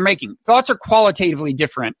kind of the point you're making. Thoughts are qualitatively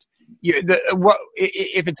different.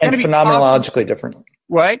 If it's going to be phenomenologically different.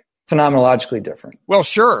 What? Phenomenologically different. Well,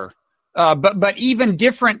 sure. But even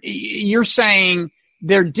different, you're saying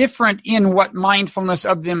they're different in what mindfulness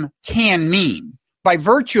of them can mean. By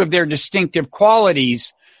virtue of their distinctive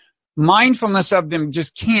qualities, mindfulness of them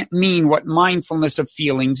just can't mean what mindfulness of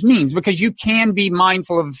feelings means, because you can be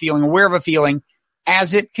mindful of a feeling, aware of a feeling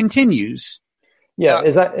as it continues. Yeah,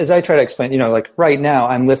 as I try to explain, like right now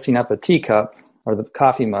I'm lifting up a teacup or the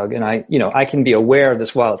coffee mug, and I can be aware of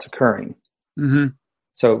this while it's occurring. Mm-hmm.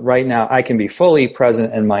 So right now I can be fully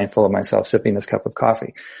present and mindful of myself sipping this cup of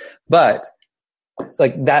coffee. But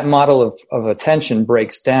like that model of attention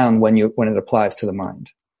breaks down when it applies to the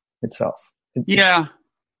mind itself. Yeah.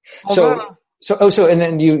 So, and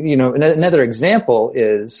then another example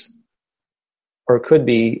is, or could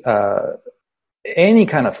be, any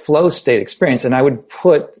kind of flow state experience. And I would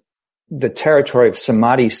put the territory of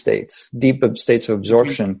samadhi states, deep states of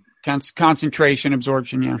absorption. Concentration,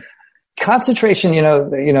 absorption, yeah. Concentration,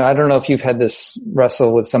 I don't know if you've had this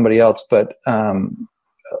wrestle with somebody else, but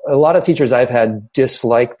a lot of teachers I've had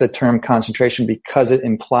dislike the term concentration because it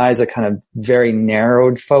implies a kind of very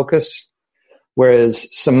narrowed focus. Whereas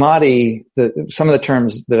samadhi, some of the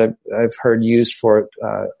terms that I've heard used for it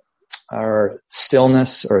are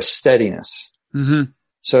stillness or steadiness. Mm-hmm.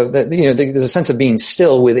 So that, there's a sense of being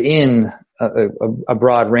still within a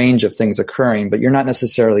broad range of things occurring, but you're not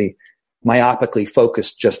necessarily myopically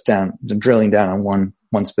focused just drilling down on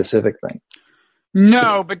one specific thing.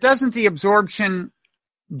 No, but doesn't the absorption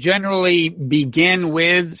generally begin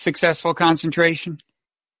with successful concentration?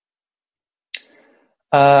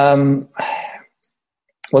 Well,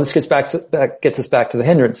 this gets us back to the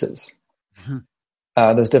hindrances,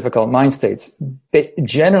 those difficult mind states. But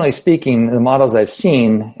generally speaking, the models I've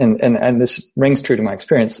seen, and this rings true to my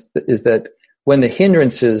experience, is that when the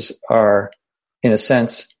hindrances are, in a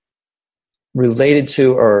sense, related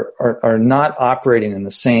to or are not operating in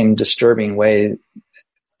the same disturbing way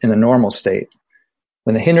in the normal state,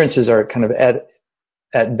 when the hindrances are kind of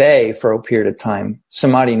at bay for a period of time,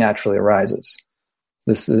 samadhi naturally arises.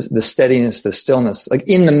 The steadiness, the stillness, like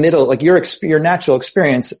in the middle, like your natural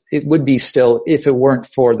experience, it would be still if it weren't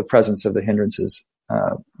for the presence of the hindrances.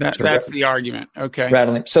 That's the argument. Okay.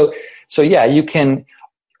 Rattling. So yeah, you can,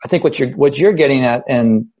 I think what you're getting at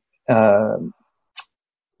and,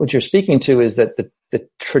 what you're speaking to is that the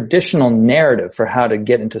traditional narrative for how to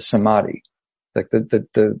get into samadhi, like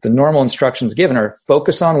the normal instructions given are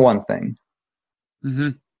focus on one thing. Mm-hmm.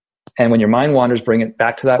 And when your mind wanders, bring it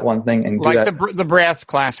back to that one thing and do like that. the breath,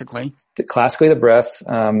 classically. Classically, the breath.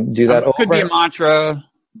 Do that over. It could be a mantra.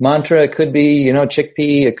 Mantra. It could be,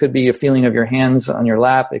 chickpea. It could be a feeling of your hands on your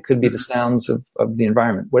lap. It could be the sounds of the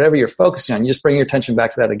environment. Whatever you're focusing on, you just bring your attention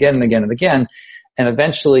back to that again and again and again. And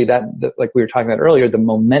eventually like we were talking about earlier, the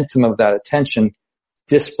momentum of that attention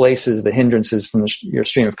displaces the hindrances from your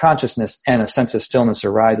stream of consciousness and a sense of stillness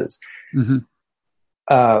arises. Mm-hmm.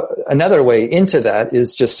 Another way into that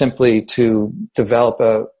is just simply to develop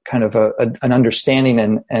a kind of an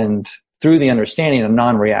understanding and through the understanding, a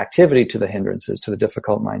non-reactivity to the hindrances, to the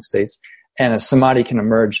difficult mind states. And a samadhi can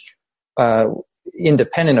emerge,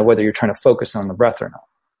 independent of whether you're trying to focus on the breath or not.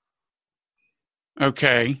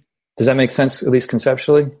 Okay. Does that make sense, at least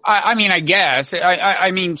conceptually? I mean, I guess.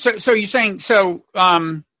 I mean, so you're saying, so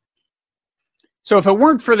if it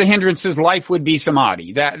weren't for the hindrances, life would be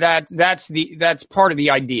samadhi. That's part of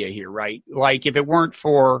the idea here, right? Like if it weren't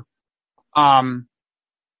for, well,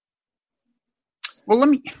 let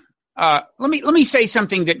me say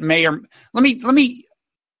something that let me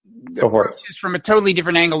go for it. This from a totally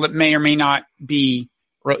different angle that may or may not be,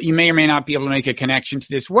 you may or may not be able to make a connection to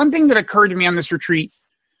this. One thing that occurred to me on this retreat,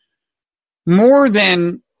 more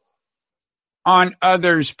than on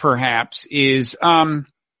others perhaps, is,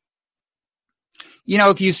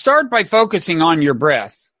 if you start by focusing on your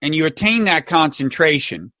breath and you attain that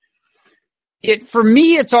concentration, for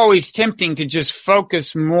me, it's always tempting to just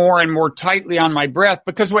focus more and more tightly on my breath,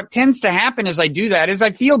 because what tends to happen as I do that is I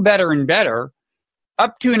feel better and better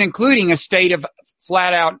up to and including a state of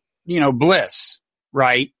flat out, bliss,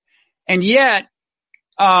 right? And yet,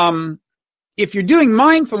 if you're doing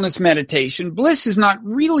mindfulness meditation, bliss is not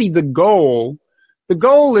really the goal. The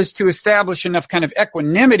goal is to establish enough kind of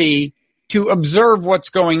equanimity to observe what's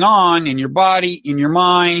going on in your body, in your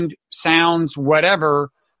mind, sounds,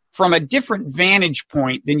 whatever, from a different vantage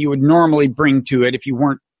point than you would normally bring to it if you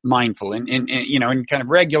weren't mindful in kind of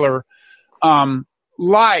regular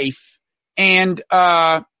life. And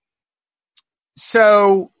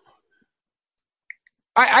so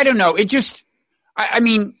I don't know. This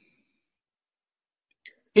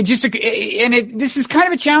is kind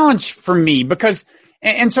of a challenge for me because,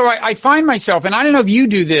 and so I find myself, and I don't know if you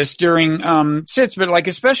do this during sits, but like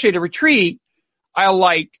especially at a retreat,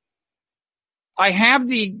 I have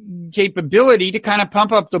the capability to kind of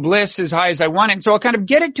pump up the bliss as high as I want it. And so I'll kind of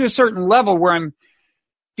get it to a certain level where I'm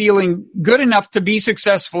feeling good enough to be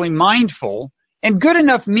successfully mindful. And good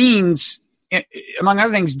enough means, among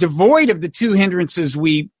other things, devoid of the two hindrances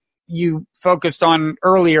you focused on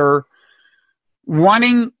earlier,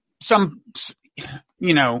 wanting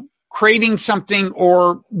craving something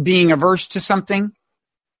or being averse to something.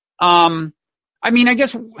 I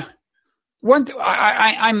guess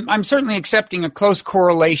I'm certainly accepting a close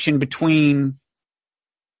correlation between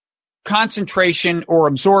concentration or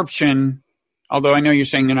absorption, although I know you're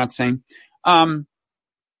saying they're not the same,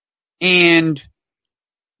 and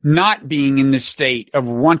not being in this state of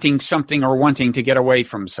wanting something or wanting to get away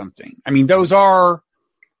from something. I mean, those are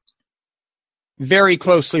very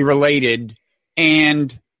closely related.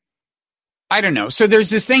 And I don't know. So there's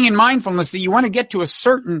this thing in mindfulness that you want to get to a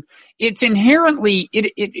certain, it's inherently,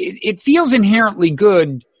 it feels inherently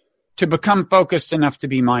good to become focused enough to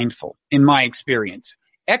be mindful, in my experience.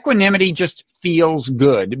 Equanimity just feels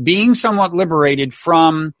good. Being somewhat liberated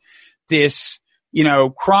from this,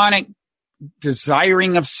 chronic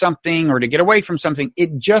desiring of something or to get away from something,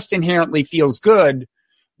 it just inherently feels good.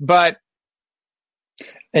 But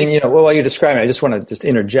while you're describing, I just want to just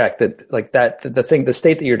interject that the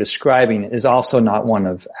state that you're describing is also not one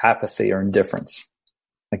of apathy or indifference.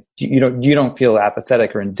 Like you don't feel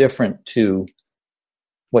apathetic or indifferent to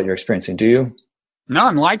what you're experiencing, do you? No,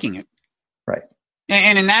 I'm liking it. Right.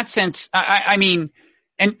 And in that sense, I mean,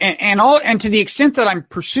 and to the extent that I'm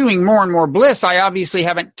pursuing more and more bliss, I obviously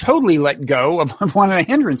haven't totally let go of one of the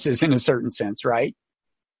hindrances in a certain sense, right?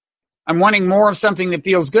 I'm wanting more of something that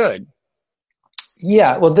feels good.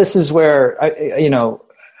 Yeah. Well, this is where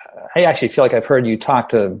I actually feel like I've heard you talk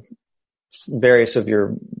to various of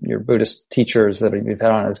your Buddhist teachers that you've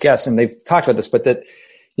had on as guests, and they've talked about this, but that,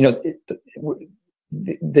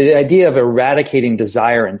 the idea of eradicating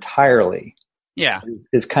desire entirely,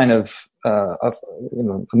 is kind of a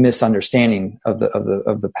misunderstanding of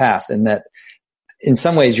the path, and that in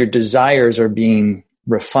some ways your desires are being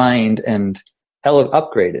refined and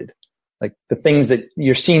upgraded. Like the things that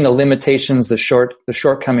you're seeing, the limitations, the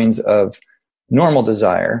shortcomings of normal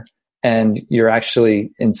desire, and you're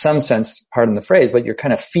actually, in some sense, pardon the phrase, but you're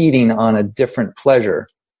kind of feeding on a different pleasure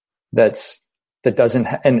that doesn't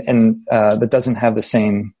have the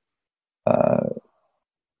same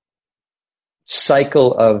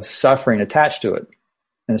cycle of suffering attached to it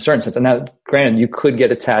in a certain sense. And now, granted, you could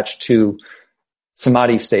get attached to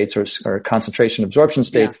samadhi states or concentration absorption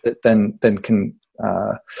states that then can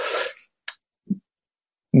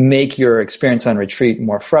make your experience on retreat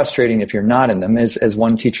more frustrating if you're not in them. As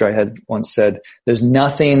one teacher I had once said, there's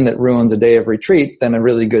nothing that ruins a day of retreat than a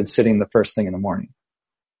really good sitting the first thing in the morning.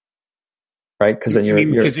 Right? Because then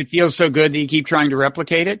because it feels so good that you keep trying to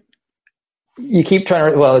replicate it? You keep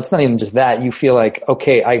trying to, well, it's not even just that. You feel like,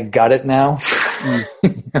 okay, I got it now.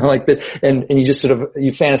 Like that. And you just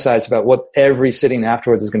you fantasize about what every sitting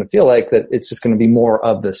afterwards is going to feel like, that it's just going to be more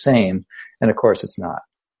of the same. And of course it's not.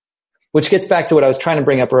 Which gets back to what I was trying to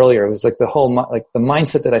bring up earlier. It was like the whole, like the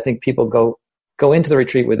mindset that I think people go into the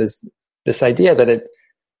retreat with is this idea that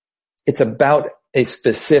it's about a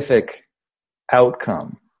specific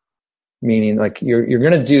outcome. Meaning like you're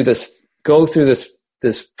going to go through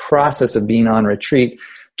this process of being on retreat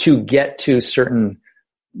to get to certain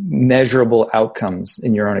measurable outcomes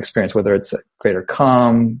in your own experience, whether it's a greater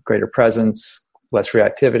calm, greater presence, less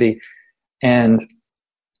reactivity. And,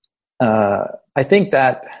 I think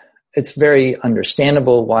that it's very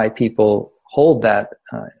understandable why people hold that,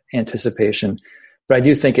 anticipation. But I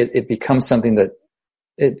do think it becomes something that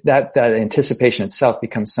anticipation itself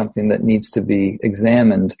becomes something that needs to be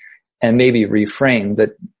examined and maybe reframed,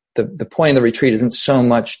 that the point of the retreat isn't so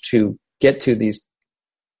much to get to these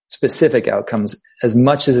specific outcomes as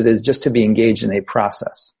much as it is just to be engaged in a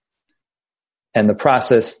process. And the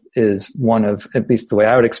process is one of, at least the way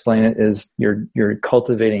I would explain it, is you're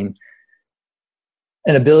cultivating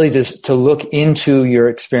an ability to look into your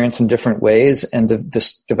experience in different ways and to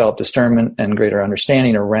develop discernment and greater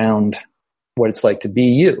understanding around what it's like to be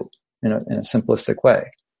you in a simplistic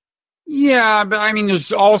way. Yeah, but I mean,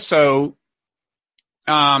 there's also,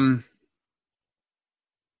 it's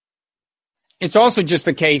also just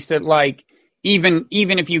the case that, like, even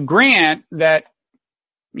if you grant that,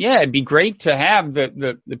 yeah, it'd be great to have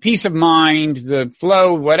the peace of mind, the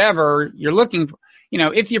flow, whatever you're looking for.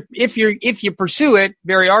 If you pursue it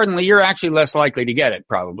very ardently, you're actually less likely to get it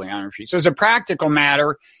probably on retreat. So as a practical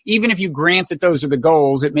matter, even if you grant that those are the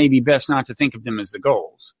goals, it may be best not to think of them as the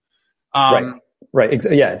goals. Right.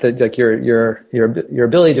 Yeah. Like your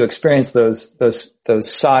ability to experience those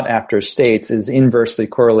sought after states is inversely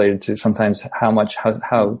correlated to sometimes how much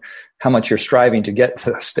you're striving to get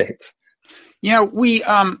to those states. I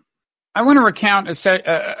want to recount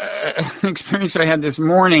an experience that I had this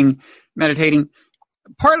morning meditating,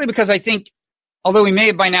 partly because I think, although we may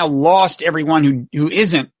have by now lost everyone who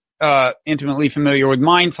isn't intimately familiar with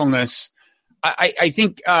mindfulness, I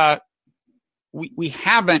think we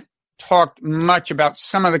haven't talked much about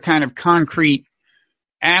some of the kind of concrete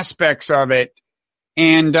aspects of it.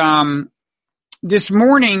 And this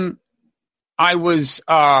morning I was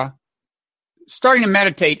starting to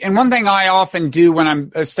meditate. And one thing I often do when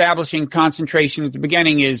I'm establishing concentration at the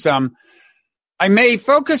beginning is I may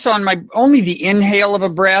focus on only the inhale of a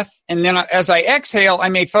breath. And then as I exhale, I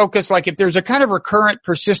may focus, like if there's a kind of recurrent,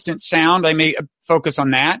 persistent sound, I may focus on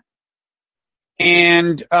that.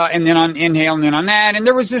 and then on inhale and then on that. And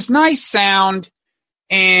there was this nice sound,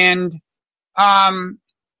 and,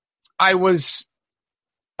 I was,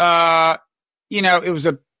 it was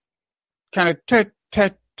a kind of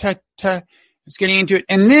I was getting into it.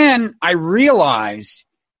 And then I realized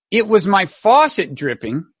it was my faucet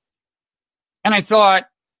dripping. And I thought,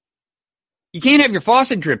 you can't have your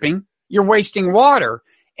faucet dripping. You're wasting water.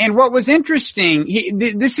 And what was interesting,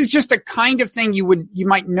 this is just a kind of thing you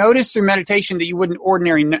might notice through meditation that you wouldn't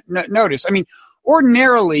ordinarily notice. I mean,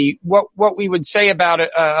 ordinarily, what we would say about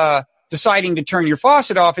deciding to turn your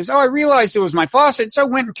faucet off is, I realized it was my faucet, so I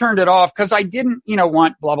went and turned it off because I didn't,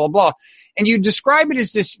 want blah, blah, blah. And you describe it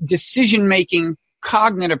as this decision-making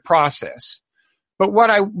cognitive process. But what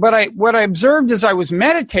I observed as I was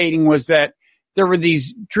meditating was that there were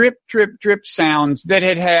these drip, drip, drip sounds that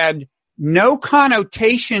had no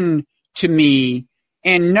connotation to me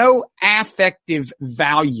and no affective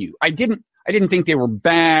value. I didn't think they were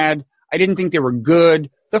bad. I didn't think they were good.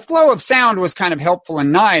 The flow of sound was kind of helpful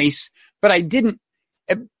and nice, but I didn't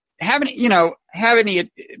have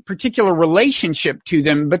any particular relationship to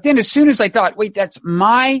them. But then as soon as I thought, wait, that's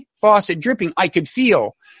my faucet dripping, I could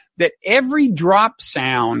feel that every drop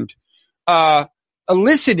sound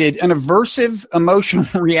elicited an aversive emotional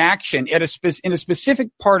reaction in a specific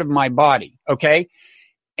part of my body. Okay.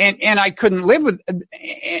 And I couldn't live with,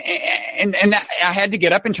 and I had to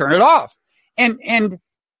get up and turn it off. And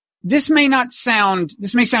this may sound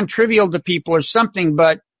trivial to people or something,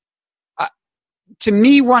 but to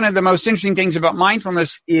me, one of the most interesting things about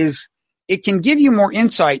mindfulness is it can give you more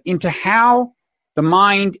insight into how the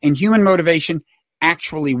mind and human motivation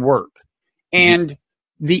actually work. And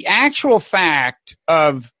the actual fact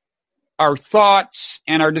of our thoughts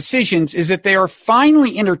and our decisions is that they are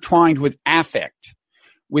finely intertwined with affect,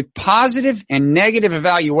 with positive and negative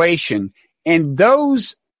evaluation. And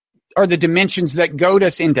those are the dimensions that goad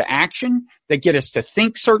us into action, that get us to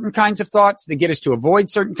think certain kinds of thoughts, that get us to avoid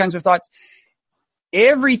certain kinds of thoughts.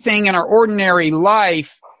 Everything in our ordinary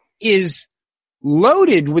life is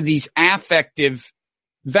loaded with these affective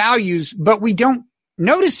values, but we don't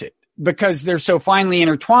notice it because they're so finely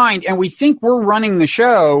intertwined, and we think we're running the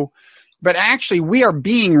show, but actually we are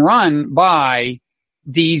being run by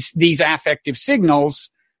these affective signals.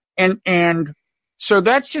 And so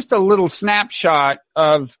that's just a little snapshot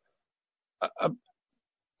of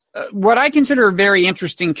what I consider a very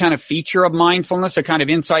interesting kind of feature of mindfulness, a kind of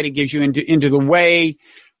insight it gives you into the way,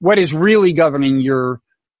 what is really governing your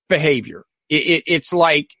behavior. It's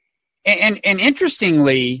like, and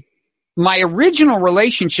interestingly, my original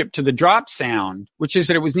relationship to the drop sound, which is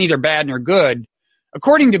that it was neither bad nor good,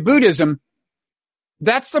 according to Buddhism,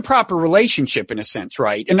 that's the proper relationship in a sense,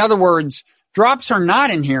 right? In other words, things are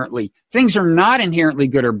not inherently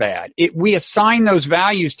good or bad. We assign those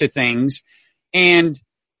values to things. And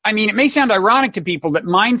I mean, it may sound ironic to people that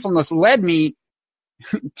mindfulness led me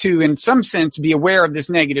to, in some sense, be aware of this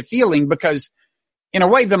negative feeling, because in a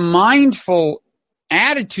way, the mindful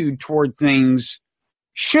attitude toward things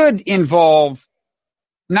should involve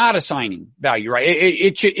not assigning value, right?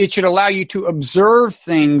 It should allow you to observe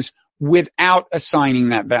things without assigning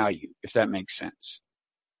that value, if that makes sense.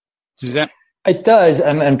 Does that? It does.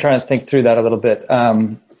 I'm trying to think through that a little bit.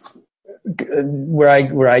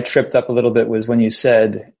 Where I tripped up a little bit was when you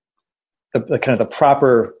said the kind of the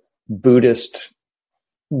proper Buddhist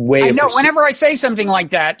way. I know. Whenever I say something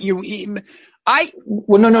like that, because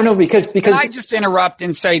I just interrupt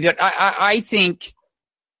and say that I think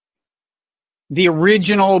the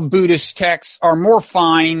original Buddhist texts are more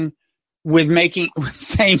fine with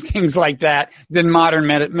saying things like that than modern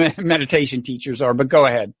meditation teachers are. But go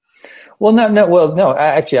ahead. Well, no.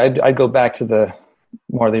 Actually, I'd go back to the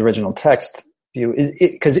original text view.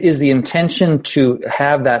 Because is the intention to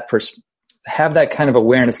have that kind of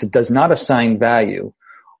awareness that does not assign value,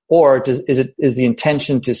 or is the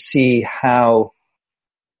intention to see how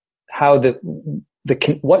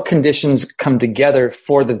what conditions come together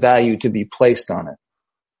for the value to be placed on it,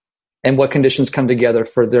 and what conditions come together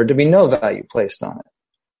for there to be no value placed on it,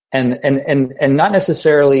 and not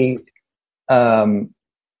necessarily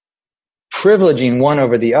privileging one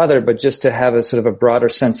over the other, but just to have a sort of a broader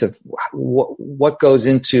sense of what goes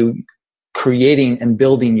into creating and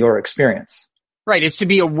building your experience. Right. It's to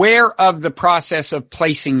be aware of the process of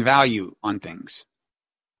placing value on things.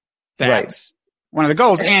 That's one of the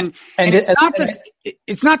goals. And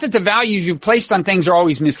it's not that the values you've placed on things are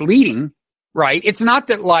always misleading, right? It's not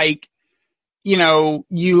that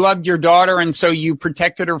you loved your daughter and so you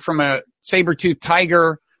protected her from a saber-toothed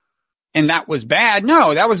tiger and that was bad.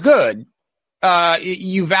 No, that was good.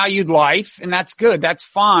 You valued life and that's good. That's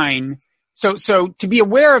fine. So to be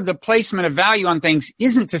aware of the placement of value on things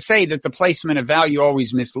isn't to say that the placement of value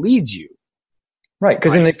always misleads you. Right.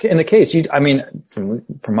 Because in the case, from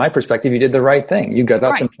my perspective, you did the right thing. You got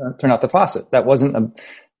up and turned off the faucet. That wasn't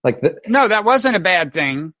no, that wasn't a bad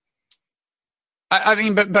thing.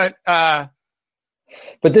 But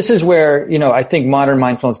this is where, I think modern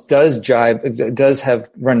mindfulness does have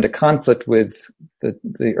run into conflict with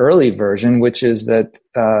the early version, which is that,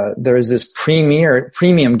 there is this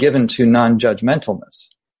premium given to non-judgmentalness.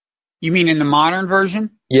 You mean in the modern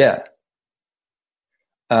version? Yeah.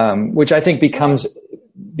 Which I think becomes,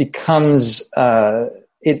 the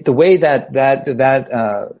way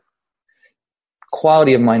that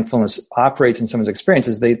quality of mindfulness operates in someone's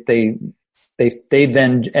experiences, they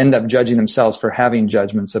then end up judging themselves for having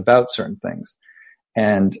judgments about certain things.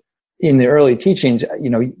 And in the early teachings,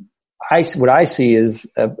 what I see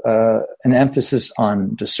is an emphasis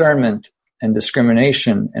on discernment and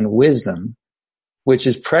discrimination and wisdom, which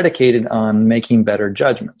is predicated on making better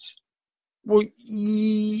judgments. Well,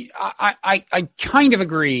 I kind of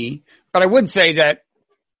agree, but I would say that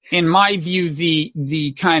in my view,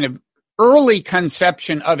 the kind of early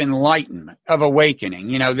conception of enlightenment, of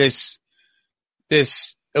awakening,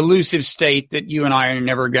 this elusive state that you and I are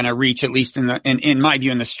never going to reach, at least in my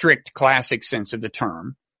view, in the strict classic sense of the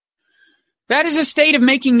term. That is a state of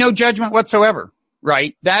making no judgment whatsoever,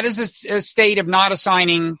 right? That is a state of not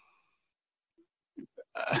assigning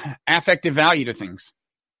affective value to things,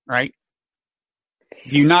 right?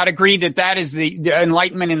 Do you not agree that is the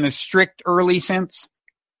enlightenment in the strict early sense?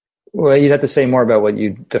 Well, you'd have to say more about what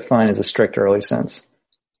you define as a strict early sense.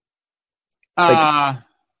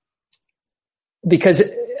 Because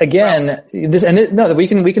again, we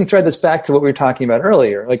can thread this back to what we were talking about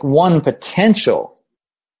earlier. Like one potential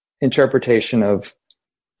interpretation of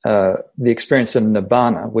the experience of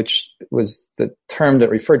nibbana, which was the term that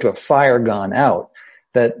referred to a fire gone out,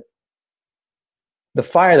 that the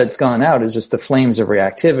fire that's gone out is just the flames of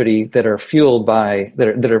reactivity that are fueled by,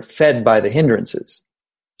 that are fed by the hindrances.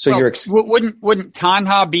 So wouldn't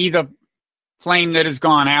tanha be the flame that has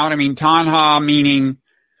gone out? I mean, tanha meaning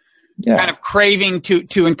kind of craving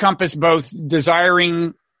to encompass both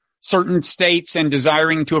desiring certain states and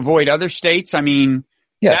desiring to avoid other states. I mean,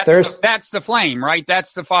 that's the flame, right?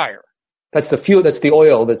 That's the fire. That's the fuel. That's the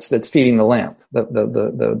oil that's feeding the lamp,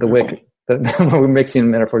 the wick. We're mixing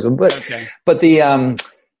metaphors, but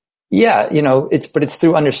it's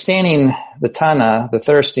through understanding the tanha, the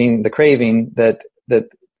thirsting, the craving that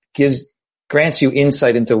grants you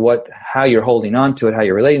insight into how you're holding on to it, how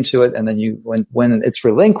you're relating to it, and then when it's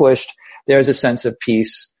relinquished, there's a sense of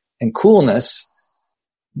peace and coolness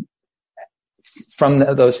from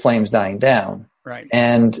those flames dying down. Right.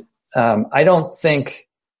 And I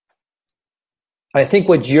think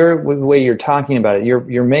the way you're talking about it,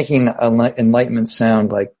 you're making enlightenment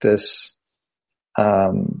sound like this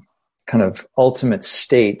kind of ultimate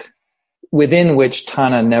state within which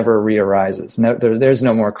tanha never rearises. No, there's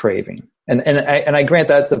no more craving. And I grant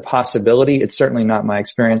that's a possibility. It's certainly not my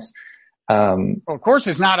experience. Well, of course,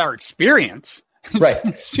 it's not our experience. Right.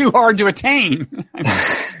 It's too hard to attain.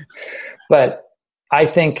 But I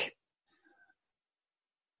think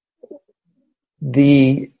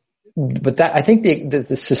the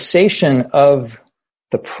cessation of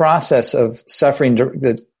the process of suffering,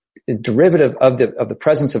 the derivative of the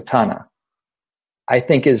presence of tanha, I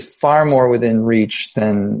think is far more within reach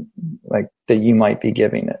than that you might be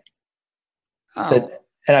giving it. Oh.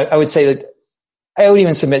 I would say that I would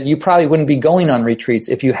even submit you probably wouldn't be going on retreats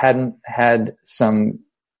if you hadn't had some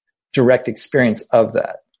direct experience of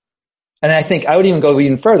that. And I think I would even go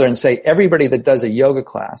even further and say everybody that does a yoga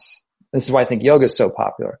class, this is why I think yoga is so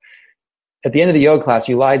popular. At the end of the yoga class,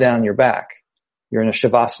 you lie down on your back. You're in a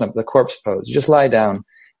shavasana, the corpse pose. You just lie down,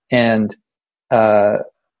 and a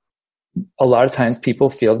lot of times people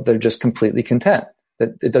feel that they're just completely content.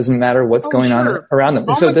 That it doesn't matter what's going on around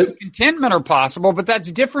them. So contentment are possible, but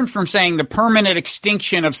that's different from saying the permanent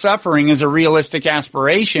extinction of suffering is a realistic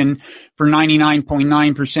aspiration for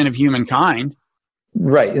 99.9% of humankind.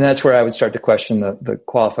 Right, and that's where I would start to question the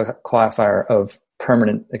qualifier of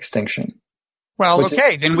permanent extinction. Well,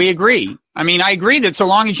 okay, then we agree. I mean, I agree that so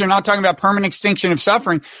long as you're not talking about permanent extinction of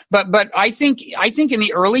suffering, but I think in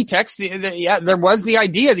the early text, there was the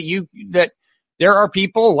idea that there are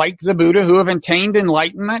people like the Buddha who have attained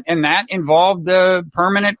enlightenment, and that involved the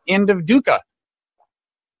permanent end of dukkha.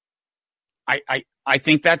 I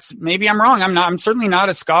think that's, maybe I'm wrong. I'm certainly not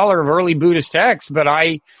a scholar of early Buddhist texts, but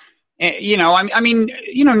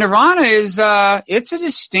nirvana is, it's a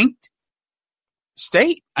distinct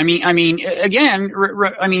state. Again,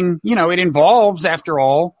 it involves, after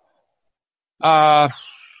all,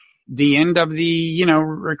 the end of the,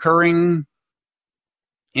 recurring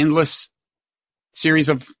endless series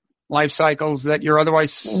of life cycles that you're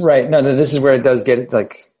otherwise. Right. No, this is where it does get it.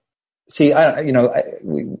 Like, see, I'm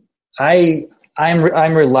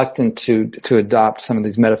reluctant to adopt some of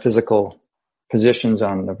these metaphysical positions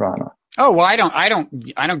on nirvana. Oh, well, I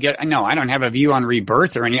don't have a view on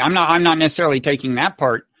rebirth or any. I'm not necessarily taking that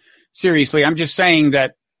part seriously. I'm just saying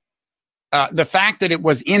that the fact that it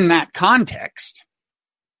was in that context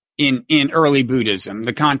in early Buddhism,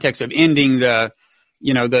 the context of ending the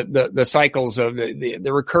cycles of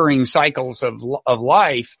the recurring cycles of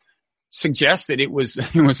life, suggests that it was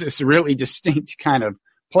this really distinct kind of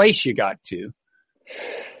place you got to.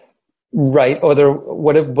 Right. Or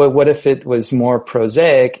what if it was more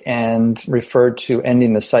prosaic and referred to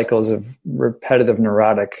ending the cycles of repetitive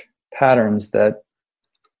neurotic patterns that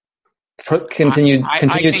continued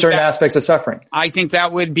certain aspects of suffering? I think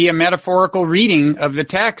that would be a metaphorical reading of the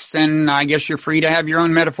text, and I guess you're free to have your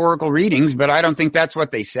own metaphorical readings, but I don't think that's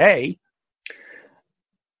what they say.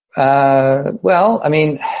 Well, I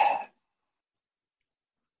mean,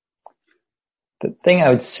 the thing I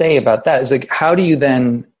would say about that is, like, how do you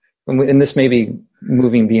then, and this may be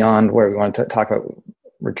moving beyond where we want to talk about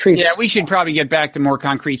retreats. Yeah, we should probably get back to more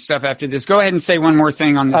concrete stuff after this. Go ahead and say one more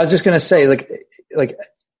thing on this. I was just going to say, like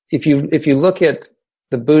if you look at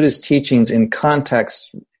the Buddha's teachings in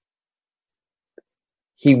context,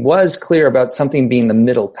 he was clear about something being the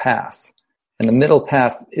middle path, and the middle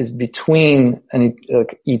path is between an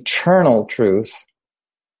eternal truth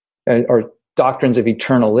or doctrines of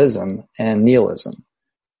eternalism and nihilism.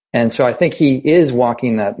 And so I think he is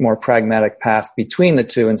walking that more pragmatic path between the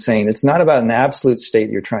two and saying it's not about an absolute state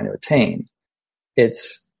you're trying to attain.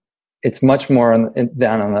 It's much more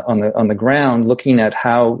down on the ground, looking at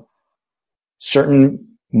how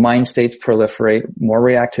certain mind states proliferate, more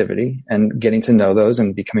reactivity, and getting to know those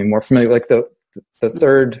and becoming more familiar. Like the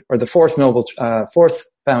third or the fourth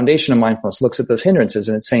foundation of mindfulness looks at those hindrances,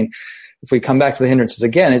 and it's saying, if we come back to the hindrances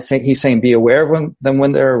again, he's saying be aware of them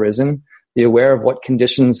when they're arisen. Be aware of what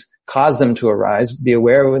conditions cause them to arise. Be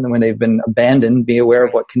aware of them when they've been abandoned. Be aware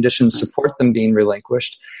of what conditions support them being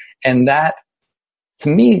relinquished. And that, to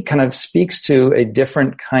me, kind of speaks to a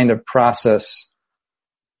different kind of process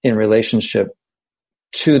in relationship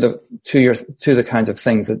to the kinds of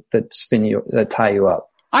things that tie you up.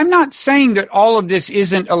 I'm not saying that all of this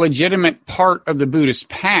isn't a legitimate part of the Buddhist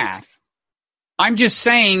path. I'm just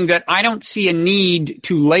saying that I don't see a need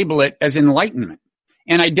to label it as enlightenment.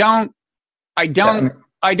 And I don't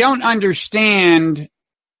understand.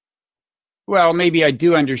 Well, maybe I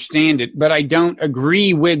do understand it, but I don't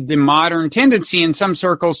agree with the modern tendency in some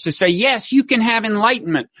circles to say, yes, you can have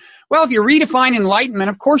enlightenment. Well, if you redefine enlightenment,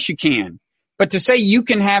 of course you can. But to say you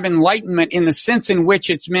can have enlightenment in the sense in which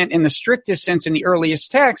it's meant in the strictest sense in the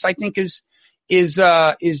earliest text, I think is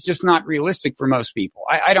just not realistic for most people.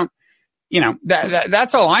 I don't,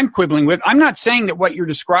 that's all I'm quibbling with. I'm not saying that what you're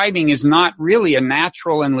describing is not really a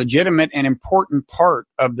natural and legitimate and important part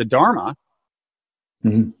of the Dharma.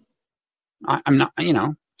 Mm-hmm. I'm not,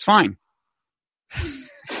 it's fine. I'm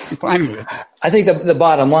fine with it. I think the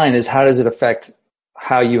bottom line is, how does it affect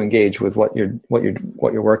how you engage with what you're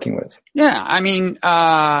working with? Yeah. I mean,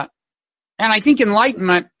 and I think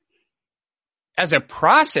enlightenment as a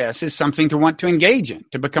process is something to want to engage in,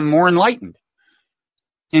 to become more enlightened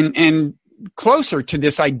and closer to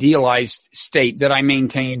this idealized state that I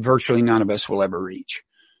maintain virtually none of us will ever reach.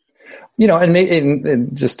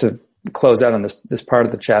 And just to close out on this part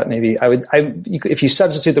of the chat, maybe if you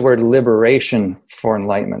substitute the word liberation for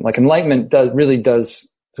enlightenment, like enlightenment really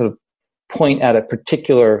does sort of point at a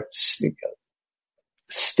particular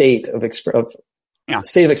state of experience.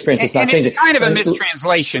 It's not changing. It's kind of a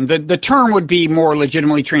mistranslation. The term would be more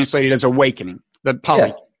legitimately translated as awakening.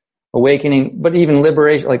 Awakening, but even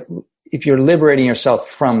liberation, like if you're liberating yourself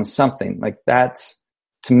from something, like that's,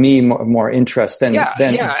 to me, more interest than.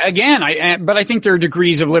 Again, but I think there are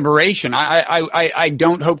degrees of liberation. I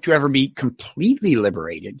don't hope to ever be completely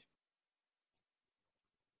liberated.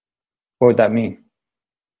 What would that mean?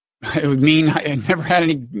 It would mean I never had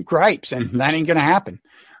any gripes, and that ain't going to happen.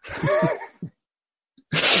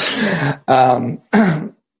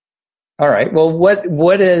 All right. Well,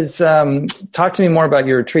 what is, talk to me more about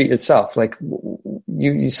your retreat itself. Like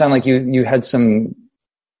you sound like you had some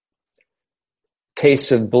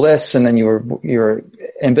tastes of bliss, and then you were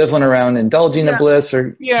ambivalent around indulging the bliss,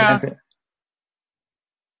 or. Yeah.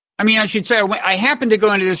 I mean, I should say I happened to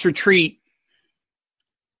go into this retreat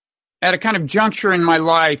at a kind of juncture in my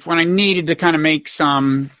life when I needed to kind of make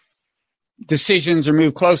some decisions or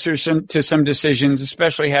move closer to some decisions,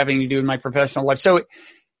 especially having to do with my professional life. So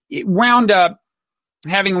it wound up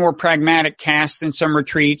having a more pragmatic cast in some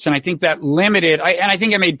retreats. And I think that limited, I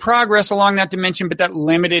think I made progress along that dimension, but that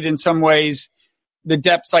limited in some ways the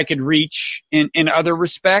depths I could reach in other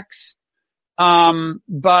respects.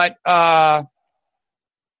 But I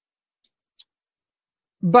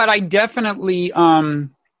definitely, I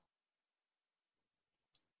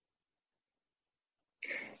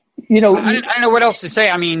don't know what else to say.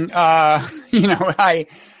 I mean, so I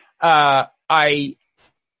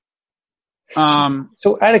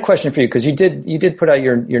had a question for you, because you did put out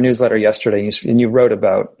your newsletter yesterday, and you wrote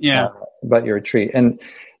about your retreat, and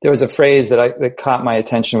there was a phrase that caught my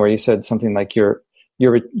attention where you said something like your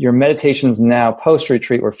meditations now post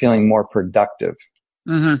retreat were feeling more productive.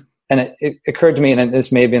 Mm-hmm. And it occurred to me, and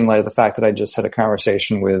this may be in light of the fact that I just had a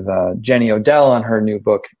conversation with Jenny Odell on her new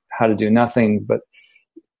book, How to Do Nothing, but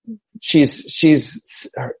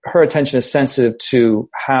her attention is sensitive to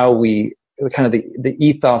how we kind of the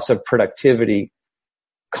ethos of productivity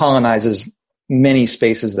colonizes many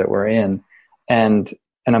spaces that we're in. And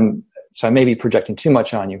I may be projecting too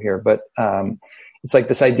much on you here, but, it's like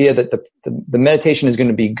this idea that the meditation is going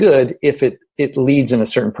to be good if it leads in a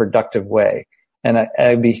certain productive way. And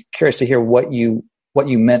I'd be curious to hear what you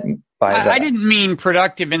meant by that. I didn't mean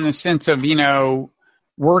productive in the sense of,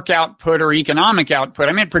 work output or economic output.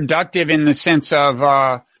 I meant productive in the sense of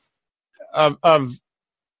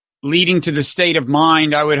leading to the state of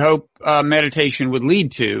mind I would hope meditation would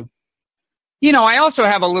lead to. I also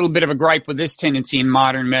have a little bit of a gripe with this tendency in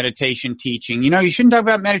modern meditation teaching. You shouldn't talk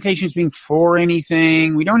about meditation as being for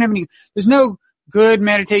anything. There's no good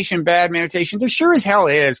meditation, bad meditation. There sure as hell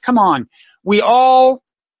is. Come on. We all,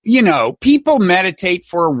 people meditate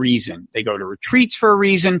for a reason. They go to retreats for a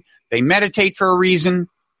reason. They meditate for a reason.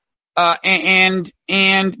 And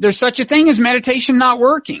there's such a thing as meditation not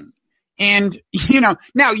working. And, now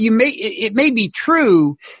it may be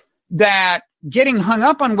true that getting hung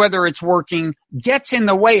up on whether it's working gets in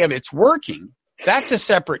the way of its working. That's a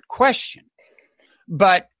separate question.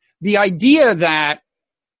 But the idea that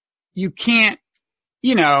you can't,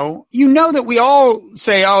 that we all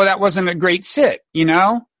say, oh, that wasn't a great sit,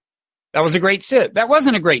 that was a great sit. That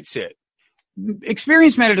wasn't a great sit.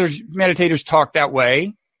 Experienced meditators talk that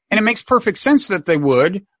way, and it makes perfect sense that they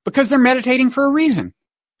would, because they're meditating for a reason.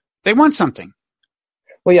 They want something.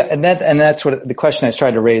 Well, yeah, and that's what the question I was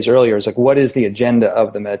trying to raise earlier is, like, what is the agenda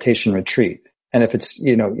of the meditation retreat? And if it's,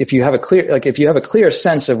 if you have a clear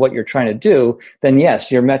sense of what you're trying to do, then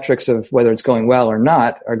yes, your metrics of whether it's going well or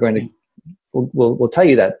not are going to, will tell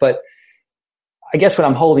you that. But I guess what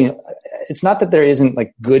I'm holding, it's not that there isn't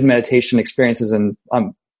like good meditation experiences and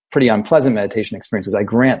pretty unpleasant meditation experiences. I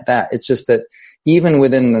grant that. It's just that even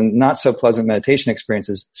within the not so pleasant meditation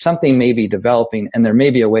experiences, something may be developing, and there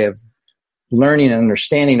may be a way of learning and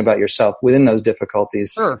understanding about yourself within those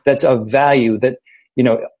difficulties. Sure. That's of value that,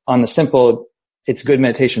 on the simple, it's good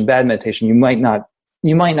meditation, bad meditation, you might not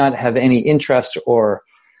have any interest or,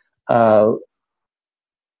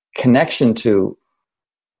 connection to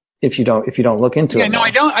if you don't look into it. Yeah, no,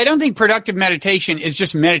 I don't think productive meditation is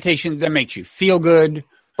just meditation that makes you feel good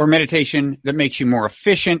or meditation that makes you more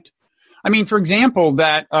efficient. I mean, for example,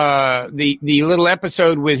 that, the little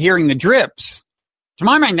episode with hearing the drips, to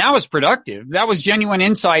my mind, that was productive. That was genuine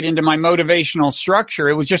insight into my motivational structure.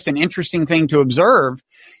 It was just an interesting thing to observe,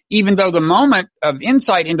 even though the moment of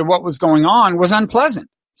insight into what was going on was unpleasant.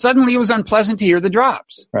 Suddenly it was unpleasant to hear the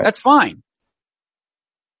drops. Right. That's fine.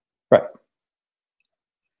 Right.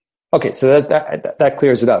 Okay. So that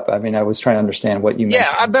clears it up. I mean, I was trying to understand what you meant.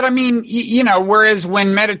 Yeah. But I mean, whereas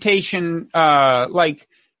when meditation, like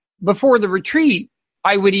before the retreat,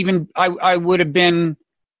 I would have been,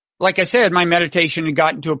 like I said, my meditation had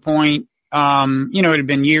gotten to a point, it had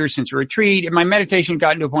been years since a retreat, and my meditation had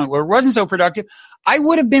gotten to a point where it wasn't so productive. I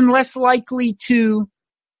would have been less likely to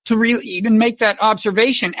really even make that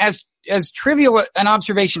observation, as trivial an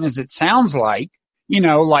observation as it sounds like,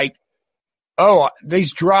 like, oh,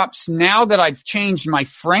 these drops, now that I've changed my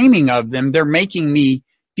framing of them, they're making me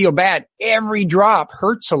feel bad. Every drop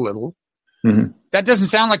hurts a little. Mm-hmm. That doesn't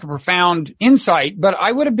sound like a profound insight, but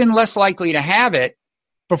I would have been less likely to have it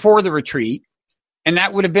before the retreat, and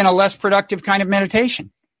that would have been a less productive kind of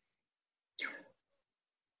meditation.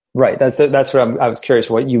 Right. That's what I was curious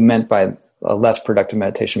what you meant by a less productive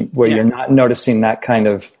meditation, where you're not noticing that kind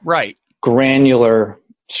of granular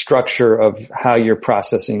structure of how you're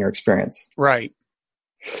processing your experience. Right.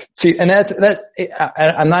 See, and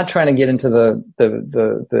I'm not trying to get into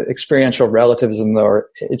the experiential relativism, or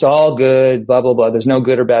it's all good, blah, blah, blah. There's no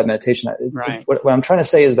good or bad meditation. Right. What I'm trying to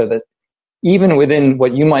say is that even within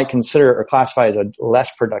what you might consider or classify as a less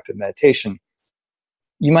productive meditation,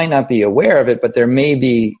 you might not be aware of it, but there may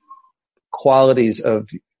be qualities of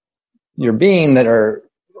your being that are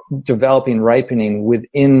developing, ripening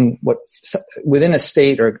within a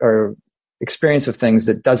state or experience of things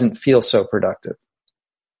that doesn't feel so productive.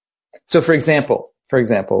 So for example,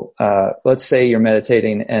 let's say you're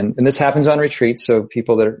meditating and this happens on retreats. So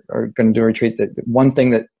people that are going to do a retreat, that one thing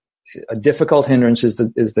that a difficult hindrance is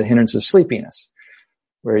the hindrance of sleepiness,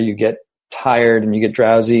 where you get tired and you get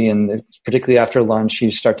drowsy, and particularly after lunch,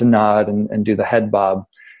 you start to nod and do the head bob,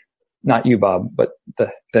 not you bob, but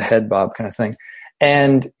the head bob kind of thing.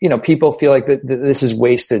 And, people feel like that this is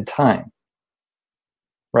wasted time,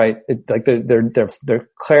 right? Like their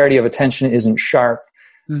clarity of attention isn't sharp.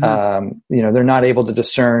 Mm-hmm. They're not able to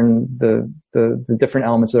discern the different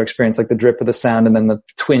elements of their experience, like the drip of the sound and then the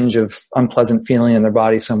twinge of unpleasant feeling in their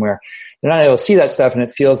body somewhere. They're not able to see that stuff, and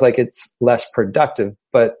it feels like it's less productive.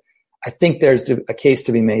 But I think there's a case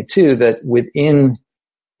to be made too, that within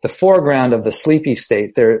the foreground of the sleepy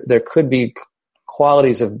state, there could be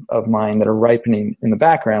qualities of mind that are ripening in the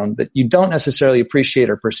background that you don't necessarily appreciate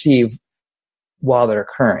or perceive while they're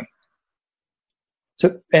occurring.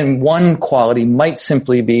 So, and one quality might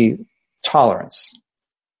simply be tolerance.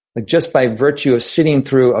 Like just by virtue of sitting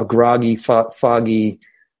through a groggy, foggy,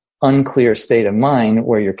 unclear state of mind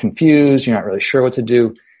where you're confused, you're not really sure what to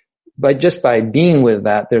do, but just by being with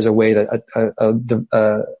that, there's a way that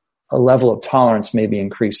a level of tolerance may be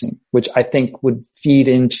increasing, which I think would feed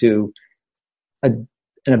into an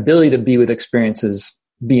ability to be with experiences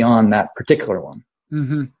beyond that particular one.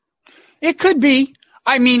 Mm-hmm. It could be.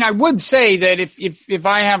 I mean, I would say that if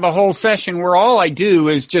I have a whole session where all I do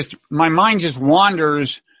is just, my mind just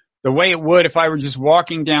wanders the way it would if I were just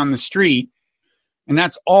walking down the street, and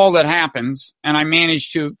that's all that happens, and I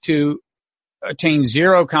manage to attain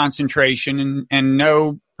zero concentration and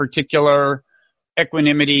no particular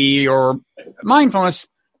equanimity or mindfulness,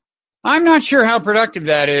 I'm not sure how productive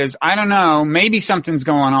that is. I don't know. Maybe something's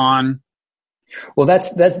going on. Well,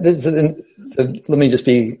 let me just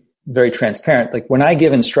be very transparent. Like when I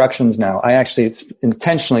give instructions now, I actually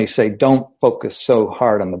intentionally say, don't focus so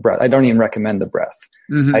hard on the breath. I don't even recommend the breath.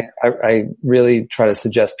 Mm-hmm. I really try to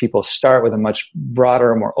suggest people start with a much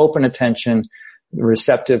broader, more open attention,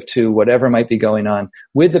 receptive to whatever might be going on,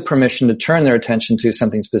 with the permission to turn their attention to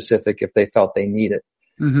something specific if they felt they need it.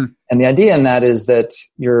 Mm-hmm. And the idea in that is that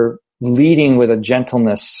you're leading with a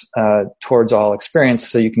gentleness towards all experience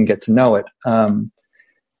so you can get to know it.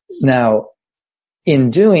 Now, in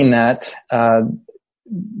doing that,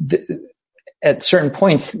 at certain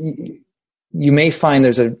points, you may find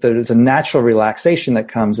there's a natural relaxation that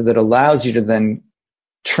comes that allows you to then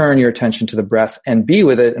turn your attention to the breath and be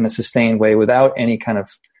with it in a sustained way without any kind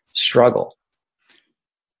of struggle.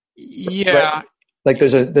 Yeah. Right? Like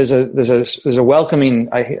there's a welcoming,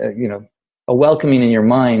 a welcoming in your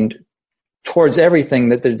mind towards everything,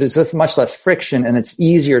 that there's just much less friction, and it's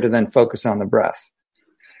easier to then focus on the breath.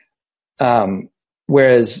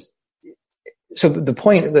 Whereas, so the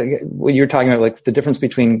point that what you're talking about, like the difference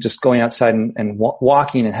between just going outside and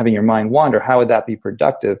walking and having your mind wander, how would that be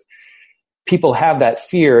productive? People have that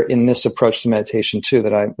fear in this approach to meditation too,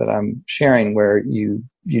 that I'm sharing, where you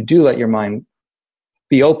do let your mind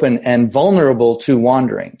be open and vulnerable to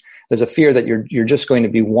wandering. There's a fear that you're just going to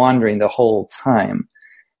be wandering the whole time.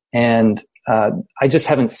 And, I just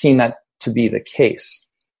haven't seen that to be the case.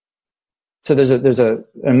 So there's a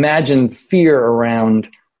imagined fear around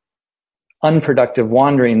unproductive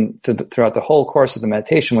wandering throughout the whole course of the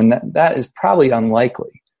meditation, when that is probably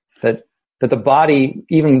unlikely. That the body,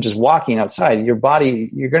 even just walking outside, your body,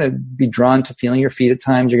 you're going to be drawn to feeling your feet at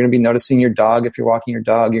times. You're going to be noticing your dog if you're walking your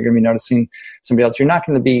dog. You're going to be noticing somebody else. You're not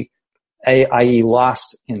going to be, i.e.,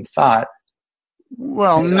 lost in thought.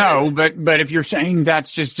 Well, no, but if you're saying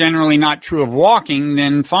that's just generally not true of walking,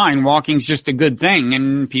 then fine. Walking's just a good thing,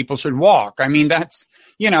 and people should walk. I mean, that's,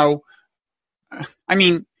 I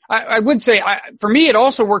would say, for me, it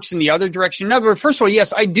also works in the other direction. In other words, first of all,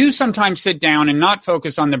 yes, I do sometimes sit down and not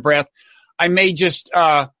focus on the breath. I may just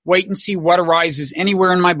wait and see what arises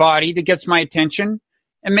anywhere in my body that gets my attention,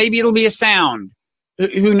 and maybe it'll be a sound.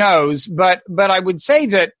 Who knows? But I would say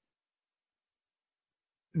that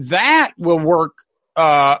will work.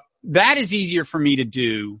 That is easier for me to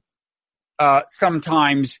do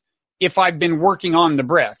sometimes if I've been working on the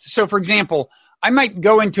breath. So, for example, I might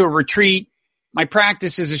go into a retreat. My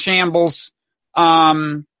practice is a shambles.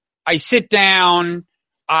 I sit down.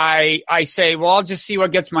 I say, well, I'll just see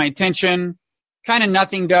what gets my attention. Kind of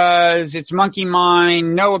nothing does. It's monkey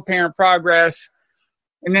mind, no apparent progress.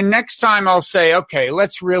 And then next time I'll say, okay,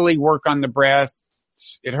 let's really work on the breath.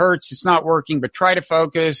 It hurts. It's not working, but try to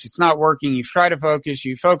focus. It's not working. You try to focus.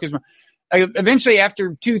 You focus. eventually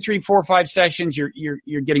after 2, 3, 4, 5 sessions,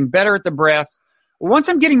 you're getting better at the breath. Once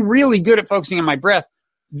I'm getting really good at focusing on my breath,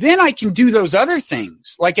 then I can do those other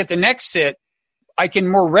things. Like at the next sit, I can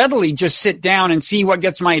more readily just sit down and see what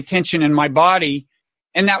gets my attention in my body.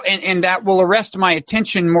 And that will arrest my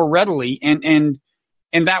attention more readily. And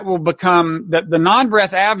that will become the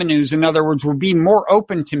non-breath avenues, in other words, will be more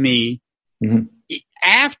open to me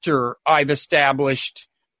after I've established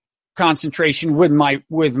concentration with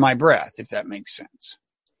my breath, if that makes sense.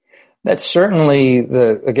 That's certainly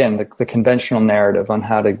the conventional narrative on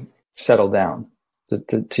how to settle down,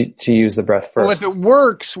 to use the breath first. Well, if it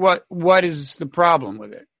works, what is the problem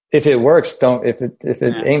with it? If it works, if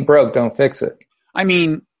it ain't broke, don't fix it. I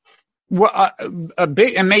mean,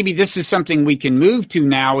 and maybe this is something we can move to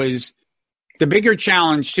now, is the bigger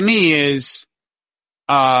challenge to me is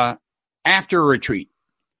after a retreat.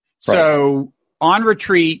 Right. So on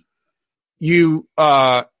retreat, you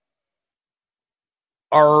are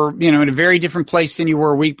in a very different place than you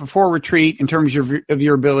were a week before retreat in terms of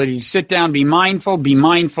your ability to sit down, be mindful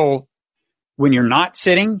when you're not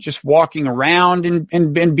sitting, just walking around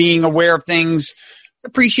and being aware of things,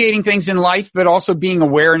 appreciating things in life, but also being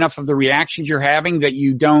aware enough of the reactions you're having that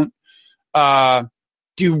you don't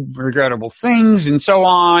do regrettable things and so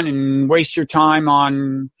on and waste your time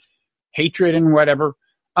on hatred and whatever.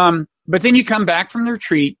 But then you come back from the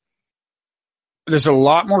retreat. There's a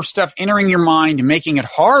lot more stuff entering your mind and making it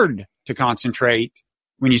hard to concentrate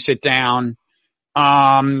when you sit down. There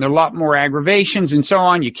are a lot more aggravations and so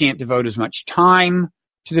on. You can't devote as much time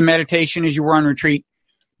to the meditation as you were on retreat.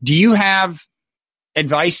 Do you have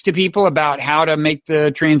advice to people about how to make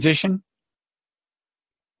the transition?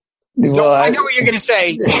 Well, I know what you're going to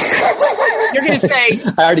say. You're going to say,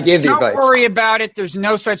 I already gave the advice. Don't worry about it. There's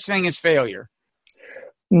no such thing as failure.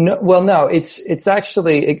 No, well, no, it's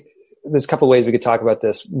actually, there's a couple of ways we could talk about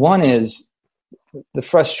this. One is the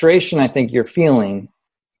frustration I think you're feeling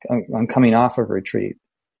on coming off of retreat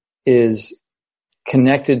is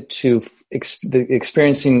connected to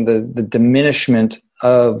experiencing the diminishment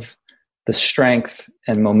of the strength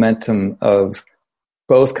and momentum of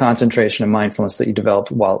both concentration and mindfulness that you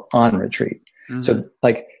developed while on retreat. Mm-hmm. So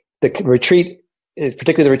like the retreat,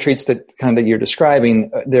 particularly the retreats that you're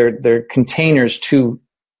describing, they're containers to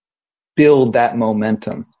build that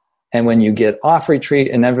momentum. And when you get off retreat,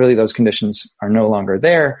 inevitably those conditions are no longer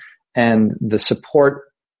there, and the support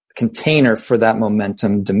container for that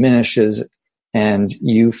momentum diminishes, and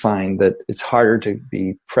you find that it's harder to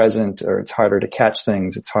be present, or it's harder to catch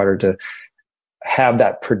things. It's harder to have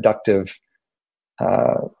that productive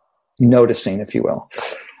noticing, if you will.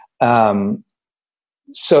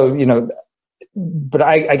 But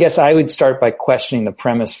I guess I would start by questioning the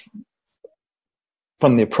premise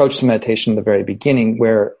from the approach to meditation in the very beginning,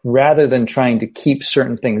 where rather than trying to keep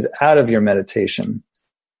certain things out of your meditation,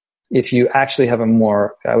 if you actually have a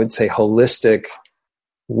more, I would say, holistic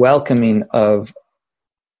welcoming of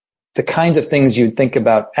the kinds of things you'd think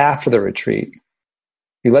about after the retreat,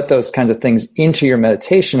 you let those kinds of things into your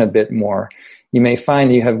meditation a bit more, you may find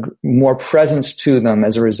that you have more presence to them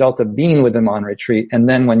as a result of being with them on retreat. And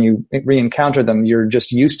then when you re-encounter them, you're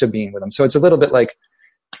just used to being with them. So it's a little bit like,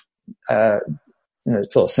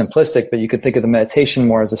 it's a little simplistic, but you could think of the meditation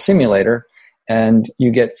more as a simulator, and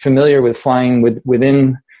you get familiar with flying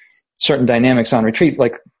within certain dynamics on retreat,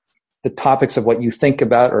 like the topics of what you think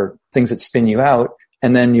about or things that spin you out.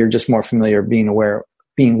 And then you're just more familiar being aware,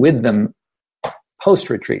 being with them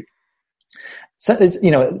post-retreat. So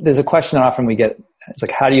there's a question that often we get. It's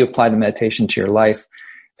like, how do you apply the meditation to your life?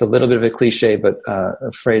 It's a little bit of a cliche, but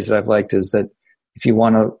a phrase that I've liked is that if you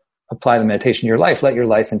want to apply the meditation to your life, let your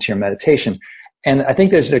life into your meditation. And I think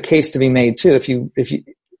there's a case to be made too. If you,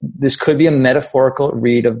 this could be a metaphorical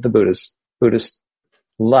read of the Buddhist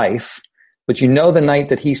life, but the night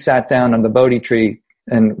that he sat down on the Bodhi tree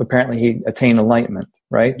and apparently he attained enlightenment,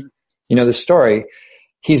 right? You know the story.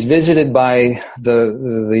 He's visited by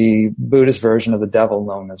the Buddhist version of the devil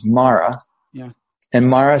known as Mara. Yeah. And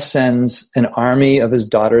Mara sends an army of his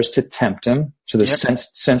daughters to tempt him. So there's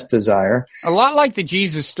sense desire. A lot like the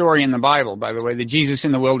Jesus story in the Bible, by the way, the Jesus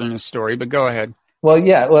in the wilderness story, but go ahead. Well,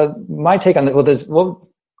 yeah. Well, my take on that,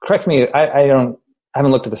 correct me. I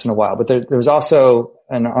haven't looked at this in a while, but there was also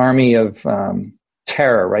an army of,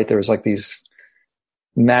 terror, right? There was like these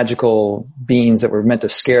magical beings that were meant to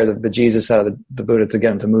scare the Jesus out of the Buddha to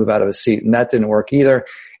get him to move out of his seat. And that didn't work either.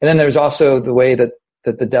 And then there's also the way that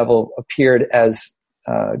the devil appeared as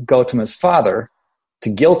Gautama's father to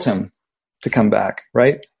guilt him to come back,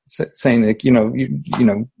 right? Saying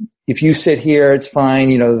that, if you sit here, it's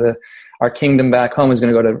fine. our kingdom back home is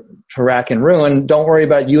going to go to rack and ruin. Don't worry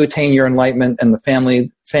about you attain your enlightenment and the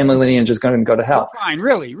family lineage is going to go to hell. We're fine.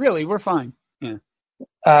 Really, we're fine. Yeah.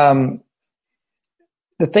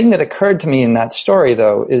 The thing that occurred to me in that story,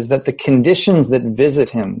 though, is that the conditions that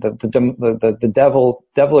visit him, the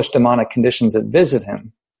devilish demonic conditions that visit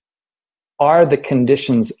him, are the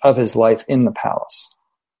conditions of his life in the palace.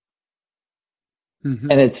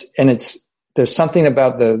 Mm-hmm. And there's something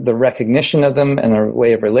about the recognition of them and their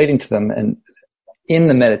way of relating to them, and in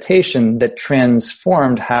the meditation that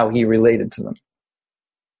transformed how he related to them,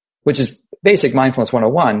 which is basic mindfulness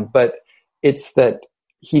 101, but it's that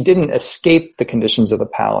he didn't escape the conditions of the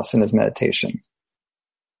palace in his meditation.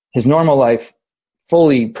 His normal life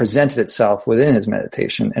fully presented itself within his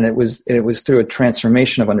meditation, and it was through a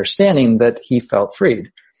transformation of understanding that he felt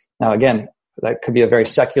freed. Now, again, that could be a very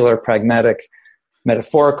secular, pragmatic,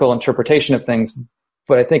 metaphorical interpretation of things,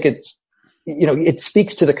 but I think it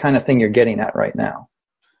speaks to the kind of thing you're getting at right now.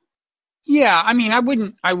 Yeah, I mean,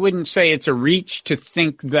 I wouldn't say it's a reach to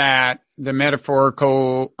think that the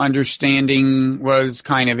metaphorical understanding was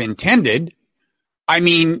kind of intended. I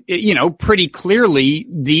mean, pretty clearly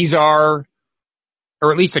these are,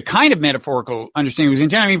 or at least a kind of metaphorical understanding was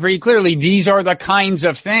intended. I mean, pretty clearly these are the kinds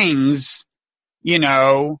of things,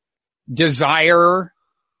 desire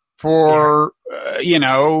for,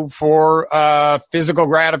 for physical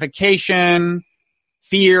gratification,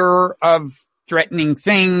 fear of threatening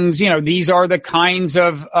things. These are the kinds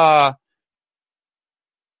of,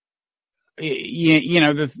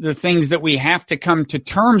 the things that we have to come to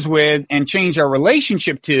terms with and change our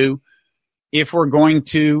relationship to if we're going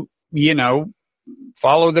to,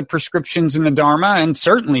 follow the prescriptions in the Dharma, and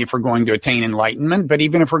certainly if we're going to attain enlightenment, but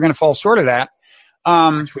even if we're going to fall short of that.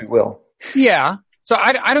 Which we will. Yeah. So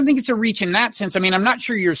I don't think it's a reach in that sense. I mean, I'm not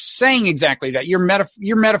sure you're saying exactly that. Your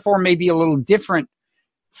metaphor may be a little different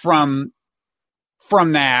from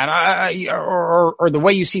that, or the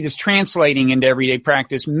way you see this translating into everyday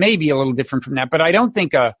practice may be a little different from that. But I don't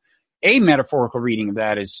think a metaphorical reading of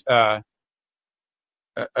that is a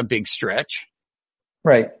big stretch.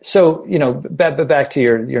 Right. So, back to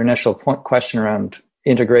your initial question around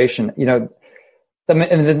integration,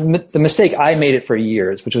 the mistake I made it for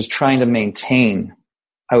years, which was trying to maintain,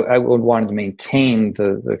 I wanted to maintain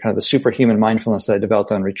the kind of the superhuman mindfulness that I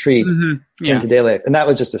developed on retreat into daily life. And that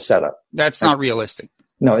was just a setup. That's not realistic.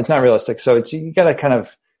 No, it's not realistic. So you got to kind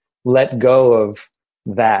of let go of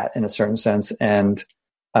that in a certain sense. And,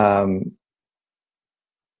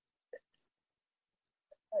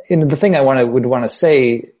 the thing I would want to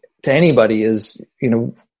say to anybody is,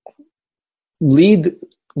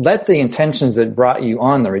 let the intentions that brought you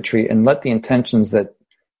on the retreat and let the intentions that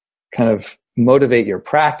kind of motivate your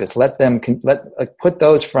practice, put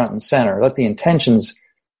those front and center. Let the intentions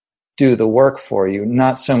do the work for you,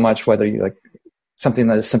 not so much whether you like something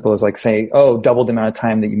that is simple as like saying, double the amount of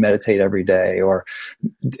time that you meditate every day, or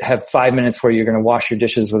have 5 minutes where you're going to wash your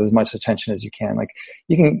dishes with as much attention as you can. Like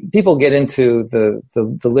people get into the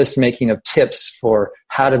list making of tips for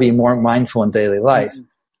how to be more mindful in daily life.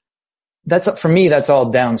 Mm-hmm. For me, that's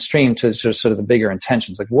all downstream to sort of the bigger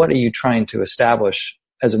intentions. Like, what are you trying to establish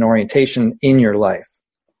as an orientation in your life?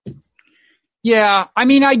 Yeah. I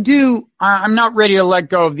mean, I'm not ready to let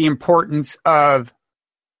go of the importance of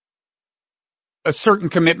a certain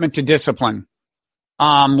commitment to discipline.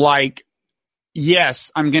 Yes,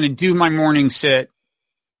 I'm going to do my morning sit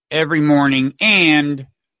every morning, and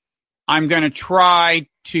I'm going to try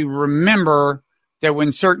to remember that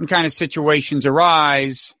when certain kind of situations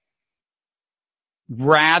arise,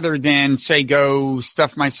 rather than say go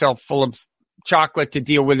stuff myself full of chocolate to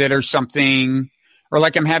deal with it or something, or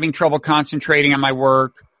like I'm having trouble concentrating on my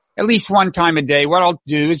work, at least one time a day, what I'll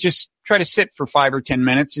do is just try to sit for 5 or 10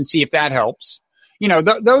 minutes and see if that helps.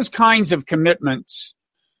 Those kinds of commitments,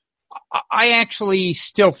 I actually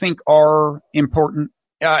still think are important,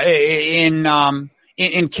 in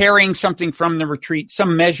carrying something from the retreat,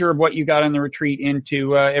 some measure of what you got on the retreat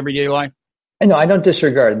into, everyday life. No, I don't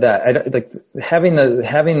disregard that. I don't, like having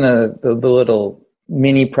the little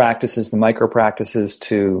mini practices, the micro practices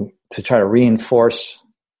to try to reinforce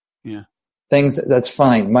things. That's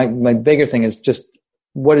fine. My bigger thing is just,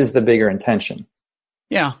 what is the bigger intention?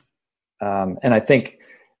 Yeah. And I think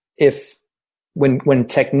when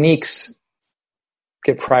techniques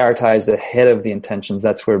get prioritized ahead of the intentions,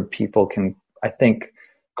 that's where people can, I think,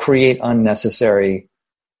 create unnecessary.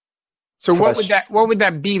 So what would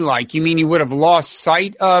that be like? You mean you would have lost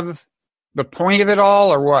sight of the point of it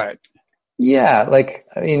all, or what? Yeah.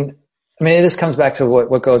 I mean, this comes back to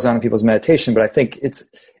what goes on in people's meditation, but I think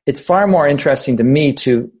it's far more interesting to me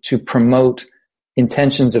to promote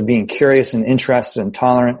intentions of being curious and interested and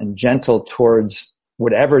tolerant and gentle towards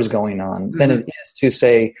whatever's going on than it is to,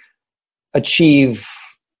 say, achieve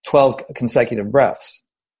 12 consecutive breaths.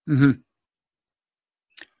 Mm-hmm.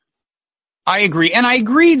 I agree. And I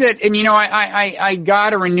agree that, and I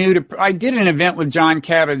got a I did an event with John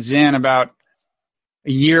Kabat-Zinn about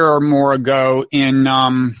a year or more ago in,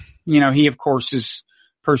 he of course is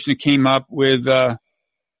the person who came up with,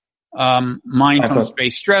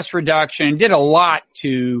 mindfulness-based stress reduction and did a lot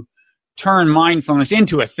to turn mindfulness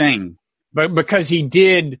into a thing, but because he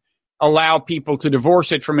did allow people to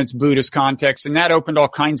divorce it from its Buddhist context, and that opened all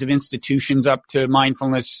kinds of institutions up to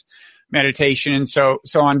mindfulness meditation and so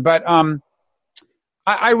on. But,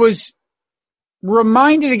 I was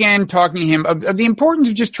reminded again, talking to him, of the importance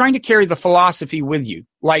of just trying to carry the philosophy with you.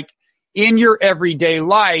 Like in your everyday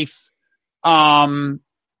life, you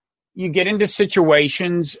get into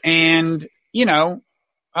situations and,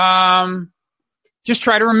 just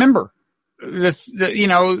try to remember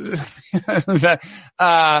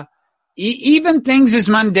even things as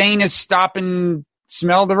mundane as stop and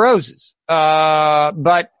smell the roses.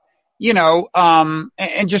 And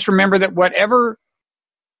just remember that whatever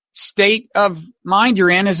state of mind you're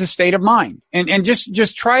in is a state of mind, and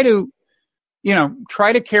just try to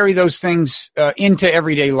carry those things into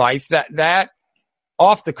everyday life. That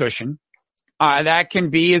off the cushion, that can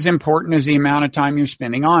be as important as the amount of time you're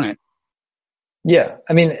spending on it. Yeah,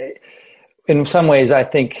 I mean, in some ways, I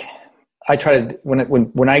think I try to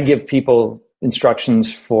when I give people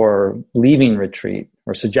instructions for leaving retreat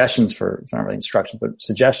or suggestions for, it's not really instructions, but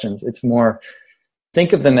suggestions. It's more,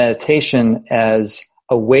 think of the meditation as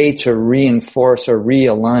a way to reinforce or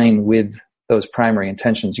realign with those primary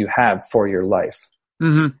intentions you have for your life.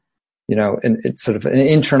 Mm-hmm. And it's sort of an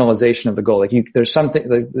internalization of the goal. Like there's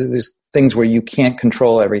things where you can't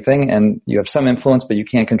control everything and you have some influence, but you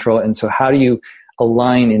can't control it. And so how do you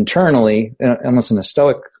align internally, almost in a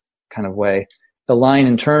stoic kind of way, align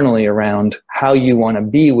internally around how you want to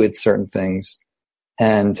be with certain things.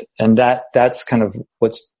 And that's kind of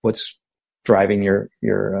what's driving your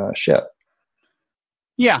ship.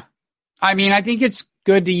 Yeah. I mean, I think it's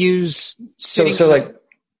good to use sitting.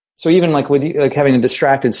 So even like with like having a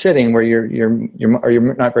distracted sitting where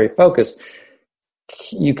you're not very focused,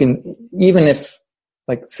 you can, even if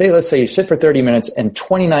let's say you sit for 30 minutes and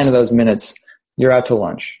 29 of those minutes you're out to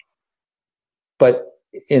lunch. But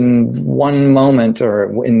in one moment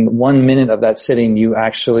or in 1 minute of that sitting, you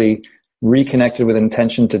actually reconnected with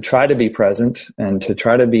intention to try to be present and to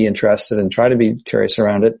try to be interested and try to be curious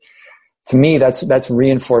around it. To me, that's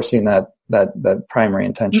reinforcing that primary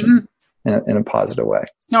intention in a positive way.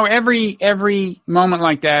 No, every moment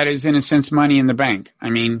like that is in a sense money in the bank. I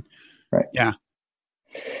mean, right. Yeah.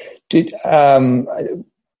 One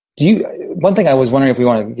thing I was wondering if we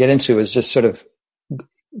want to get into is just sort of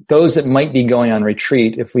those that might be going on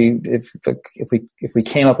retreat. If we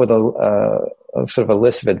came up with a sort of a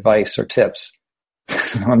list of advice or tips,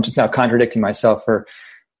 I'm just now contradicting myself for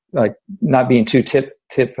like not being too tip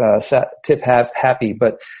happy,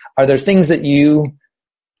 but are there things that you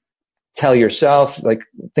tell yourself, like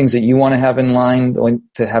things that you want to have in line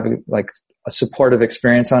to have like a supportive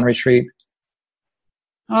experience on retreat?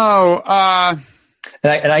 I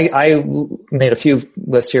made a few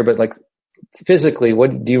lists here, but like physically,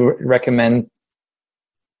 what do you recommend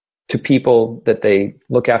to people that they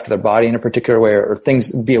look after their body in a particular way, or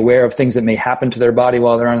be aware of things that may happen to their body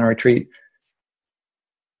while they're on a retreat?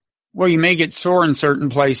 Well, you may get sore in certain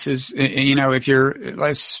places,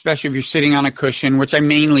 especially if you're sitting on a cushion, which I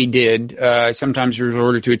mainly did. Sometimes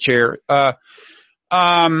resorted to a chair. And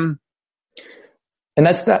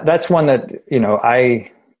that's one that,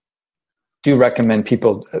 I do recommend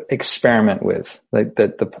people experiment with, like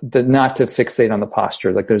the not to fixate on the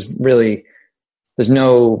posture. Like there's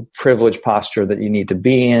no privileged posture that you need to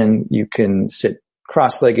be in. You can sit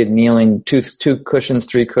cross-legged, kneeling, two cushions,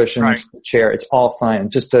 3 cushions, right. Chair. It's all fine.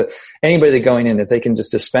 Just anybody that going in, if they can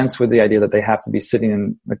just dispense with the idea that they have to be sitting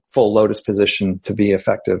in a full lotus position to be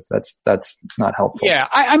effective, that's not helpful. Yeah.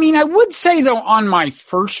 I mean, I would say though, on my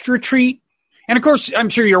first retreat, and of course, I'm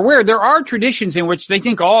sure you're aware, there are traditions in which they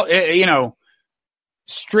think all,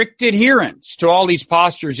 strict adherence to all these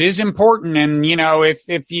postures is important. And,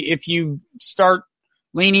 if you start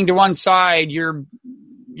leaning to one side, your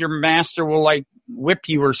master will whip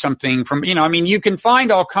you or something you can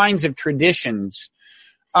find all kinds of traditions.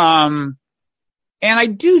 And I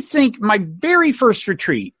do think my very first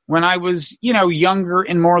retreat when I was, younger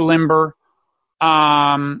and more limber,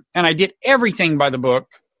 and I did everything by the book,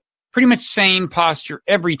 pretty much same posture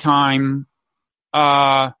every time.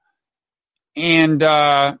 And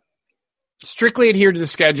strictly adhered to the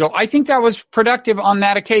schedule. I think that was productive on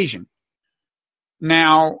that occasion.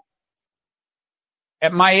 Now,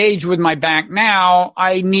 at my age with my back now,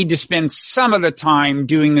 I need to spend some of the time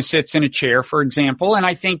doing the sits in a chair, for example, and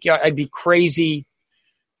I think I'd be crazy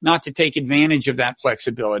not to take advantage of that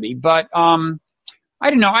flexibility. But I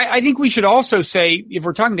don't know. I think we should also say, if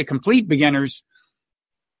we're talking to complete beginners,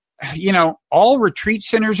 all retreat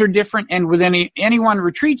centers are different, and with any one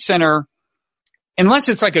retreat center, unless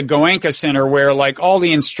it's like a Goenka center where like all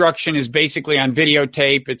the instruction is basically on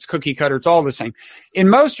videotape, it's cookie cutter, it's all the same. In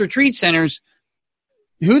most retreat centers,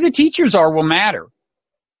 who the teachers are will matter.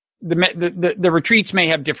 The retreats may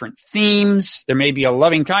have different themes. There may be a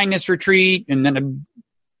loving kindness retreat and then a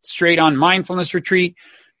straight on mindfulness retreat.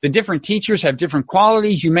 The different teachers have different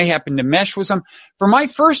qualities. You may happen to mesh with them. For my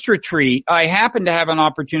first retreat, I happened to have an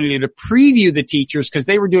opportunity to preview the teachers because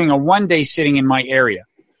they were doing a 1-day sitting in my area.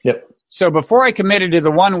 Yep. So before I committed to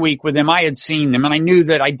the 1 week with them, I had seen them and I knew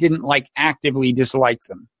that I didn't actively dislike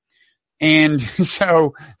them. And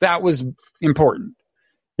so that was important.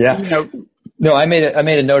 Yeah. No, I made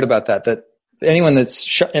a note about that anyone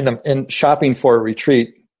that's in shopping for a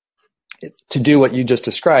retreat, to do what you just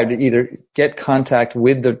described, either get contact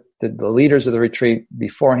with the leaders of the retreat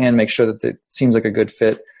beforehand, make sure that it seems like a good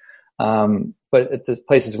fit. But at the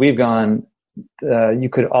places we've gone,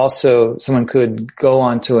 someone could go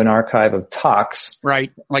onto an archive of talks.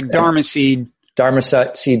 Right. Like Dharmaseed.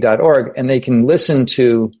 Dharmaseed.org, and they can listen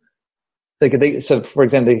to, so for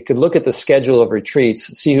example, they could look at the schedule of retreats,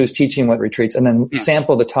 see who's teaching what retreats, and then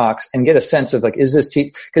sample the talks and get a sense of is this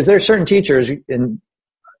because there are certain teachers, and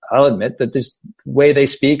I'll admit that this way they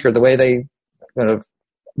speak or the way they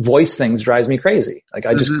voice things drives me crazy.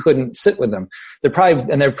 I just couldn't sit with them.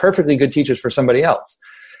 They're perfectly good teachers for somebody else.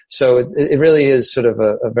 So it really is sort of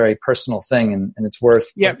a very personal thing, and it's worth.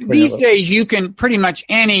 Yeah. These days you can pretty much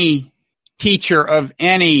any teacher of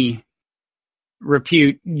any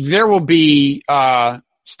repute, there will be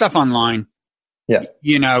stuff online. Yeah.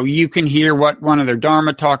 You can hear what one of their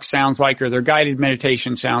Dharma talks sounds like or their guided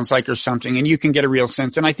meditation sounds like or something, and you can get a real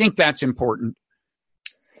sense. And I think that's important.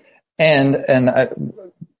 And I,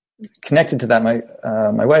 connected to that,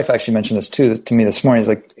 my wife actually mentioned this to me this morning, is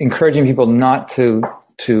encouraging people not to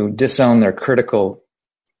disown their critical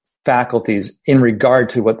faculties in regard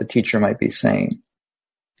to what the teacher might be saying.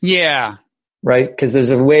 Yeah. Right? Because there's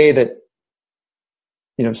a way that,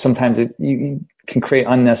 sometimes you can create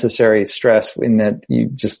unnecessary stress in that you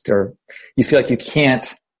feel like you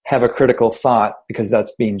can't have a critical thought because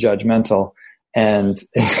that's being judgmental. And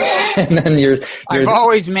then I've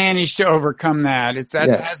always managed to overcome that.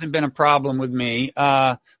 Hasn't been a problem with me.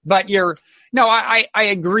 But I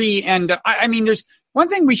agree. And I mean, there's one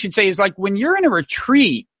thing we should say is when you're in a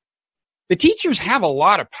retreat, the teachers have a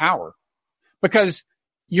lot of power because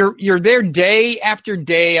you're there day after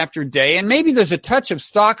day after day. And maybe there's a touch of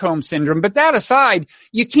Stockholm syndrome, but that aside,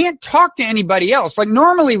 you can't talk to anybody else.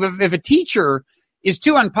 Normally if a teacher is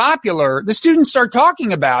too unpopular, the students start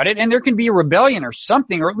talking about it and there can be a rebellion or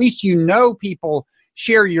something, or at least people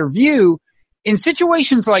share your view. In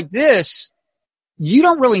situations like this, you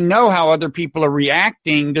don't really know how other people are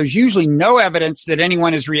reacting. There's usually no evidence that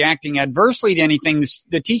anyone is reacting adversely to anything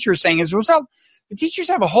the teacher is saying. As a result, the teachers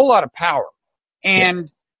have a whole lot of power. And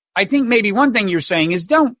I think maybe one thing you're saying is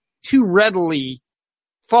don't too readily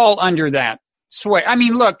fall under that sway. I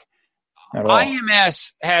mean, look,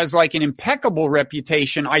 IMS has an impeccable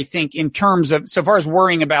reputation, I think, in terms of, so far as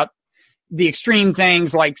worrying about the extreme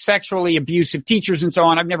things like sexually abusive teachers and so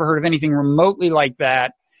on. I've never heard of anything remotely like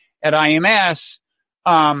that at IMS.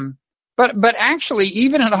 But actually,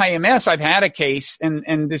 even at IMS, I've had a case,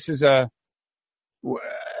 and this is a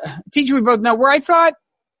teacher we both know, where I thought,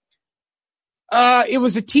 it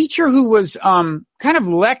was a teacher who was, kind of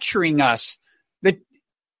lecturing us that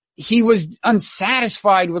he was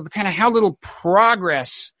unsatisfied with kind of how little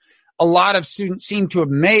progress a lot of students seemed to have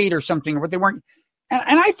made or something, or what they weren't.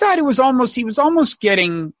 And I thought he was almost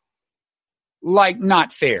getting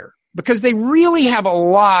not fair, because they really have a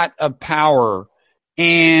lot of power.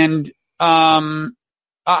 And,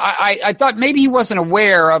 I thought maybe he wasn't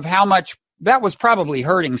aware of how much that was probably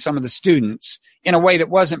hurting some of the students in a way that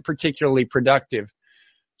wasn't particularly productive.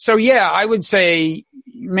 So I would say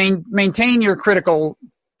maintain your critical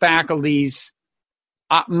faculties.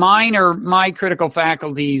 My critical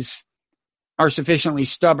faculties are sufficiently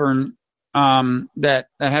stubborn, that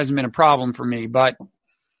hasn't been a problem for me, but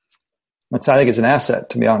I think it's an asset,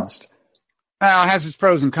 to be honest. It has its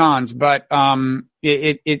pros and cons, but,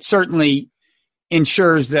 it certainly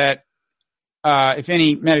ensures that, if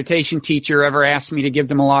any meditation teacher ever asks me to give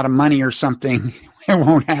them a lot of money or something, it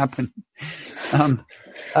won't happen.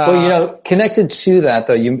 Well, connected to that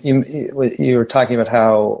though, you were talking about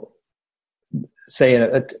how, say,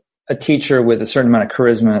 a teacher with a certain amount of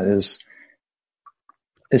charisma is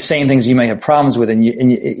saying things you may have problems with, and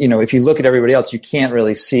if you look at everybody else, you can't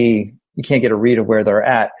get a read of where they're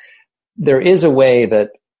at. There is a way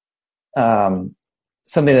that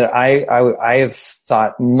something that I have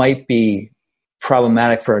thought might be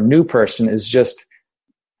problematic for a new person is just,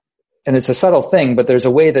 and it's a subtle thing, but there's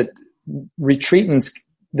a way that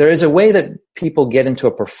there is a way that people get into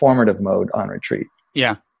a performative mode on retreat.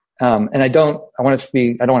 Yeah. And I don't want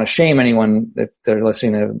to shame anyone if they're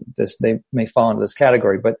listening to this, they may fall into this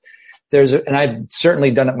category, but and I've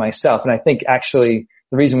certainly done it myself. And I think actually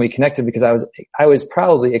the reason we connected because I was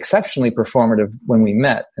probably exceptionally performative when we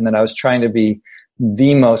met, and that I was trying to be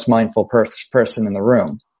the most mindful person in the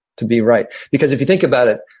room to be right. Because if you think about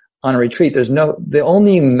it, on a retreat, the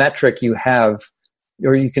only metric you have,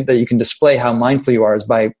 or that you can display how mindful you are, is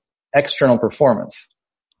by external performance.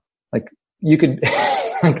 Like you could.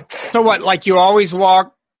 So what? Like you always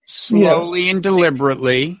walk slowly and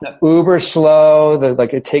deliberately. Uber slow.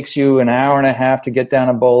 It takes you an hour and a half to get down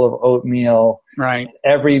a bowl of oatmeal. Right.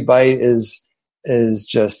 Every bite is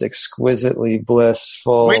just exquisitely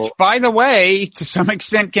blissful. Which, by the way, to some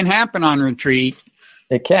extent can happen on retreat.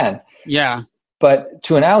 It can. Yeah. But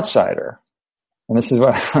to an outsider, and this is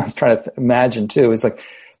what I was trying to imagine too, is like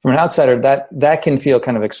from an outsider that can feel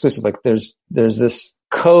kind of exclusive. Like there's this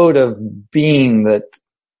code of being that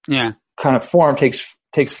kind of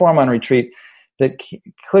takes form on retreat that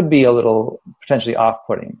could be a little potentially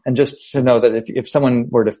off-putting. And just to know that if someone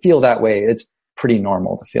were to feel that way, it's pretty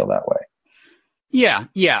normal to feel that way. Yeah.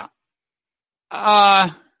 Yeah. I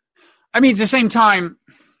mean, at the same time,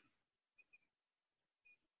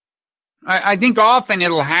 I think often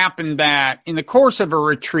it'll happen that in the course of a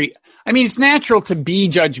retreat, I mean, it's natural to be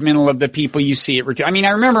judgmental of the people you see at retreat. I mean,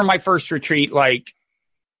 I remember my first retreat, like,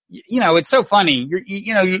 it's so funny.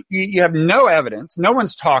 You have no evidence. No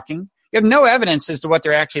one's talking. You have no evidence as to what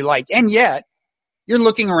they're actually like. And yet you're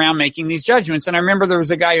looking around making these judgments. And I remember there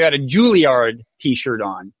was a guy who had a Juilliard t-shirt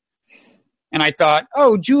on. And I thought,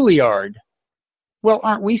 oh, Juilliard. Well,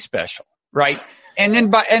 aren't we special? Right. And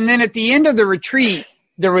then at the end of the retreat,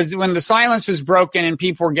 when the silence was broken and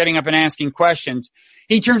people were getting up and asking questions,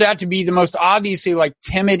 he turned out to be the most obviously like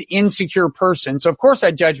timid, insecure person. So of course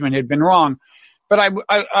that judgment had been wrong. But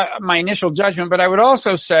my initial judgment, but I would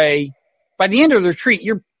also say by the end of the retreat,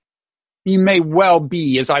 you may well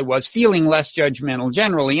be, as I was, feeling less judgmental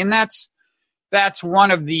generally. And that's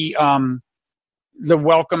one of the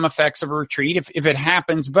welcome effects of a retreat if it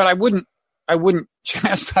happens. But I wouldn't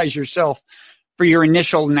chastise yourself for your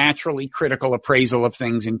initial naturally critical appraisal of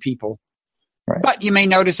things and people. Right. But you may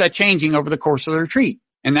notice that changing over the course of the retreat,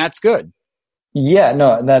 and that's good. Yeah,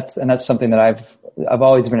 no, that's something that I've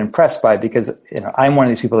always been impressed by, because I'm one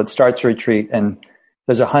of these people that starts a retreat and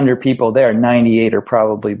there's 100 people there, 98 are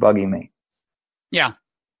probably bugging me. Yeah.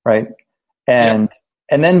 Right. And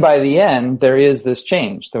then by the end there is this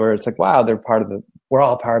change where it's like, wow, we're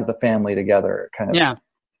all part of the family together kind of. Yeah.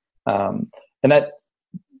 And that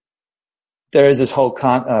there is this whole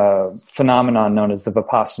phenomenon known as the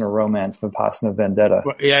Vipassana romance, Vipassana vendetta.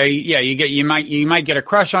 Well, you might get a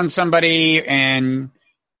crush on somebody, and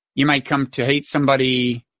you might come to hate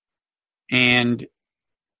somebody, and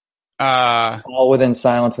all within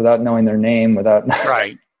silence, without knowing their name,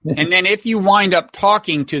 right. And then if you wind up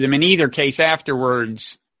talking to them, in either case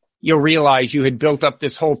afterwards, you'll realize you had built up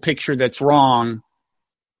this whole picture that's wrong,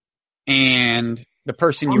 and the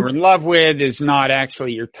person you were in love with is not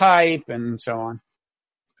actually your type, and so on.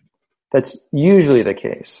 That's usually the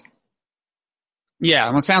case. Yeah.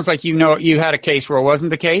 Well, it sounds like you had a case where it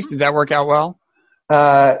wasn't the case. Did that work out well?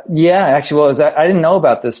 Yeah, actually, I didn't know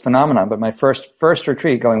about this phenomenon, but my first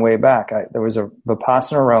retreat going way back, there was a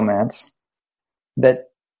Vipassana romance that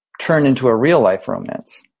turned into a real life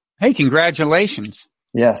romance. Hey, congratulations.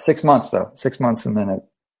 Yeah. 6 months though. 6 months, and then it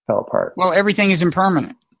fell apart. Well, everything is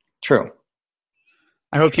impermanent. True.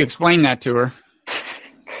 I hope you explained that to her.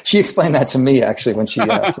 She explained that to me, actually, when she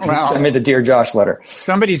sent me the Dear Josh letter.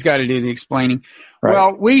 Somebody's got to do the explaining. Right.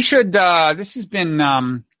 Well, we should, this has been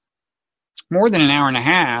more than an hour and a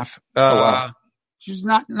half. Wow. Which is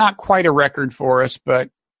not quite a record for us, but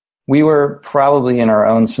we were probably in our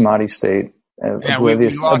own samadhi state,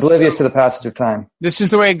 oblivious to the passage of time. This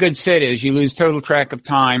is the way a good sit is. You lose total track of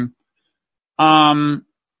time.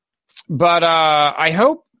 But I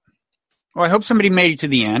hope somebody made it to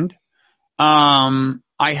the end.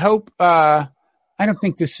 I hope, I don't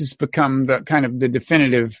think this has become the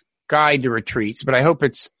definitive guide to retreats, but I hope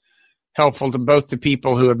it's helpful to both the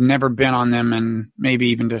people who have never been on them and maybe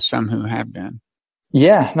even to some who have been.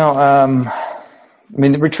 Yeah, no, I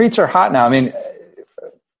mean, the retreats are hot now. I mean,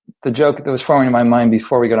 the joke that was forming in my mind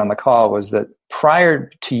before we got on the call was that prior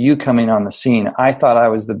to you coming on the scene, I thought I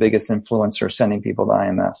was the biggest influencer sending people to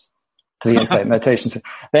IMS, to the Insight Meditations.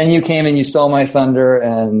 Then you came and you stole my thunder,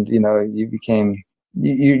 and, you know, you became,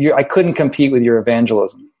 I couldn't compete with your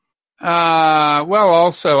evangelism. Well,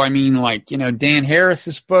 also, I mean, like, you know, Dan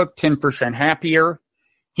Harris's book, 10% Happier.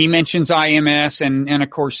 He mentions IMS and of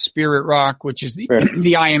course, Spirit Rock, which is the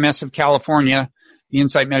IMS of California, the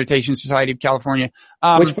Insight Meditation Society of California.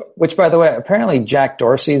 Which, by the way, apparently Jack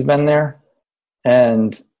Dorsey's been there.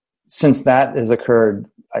 And since that has occurred,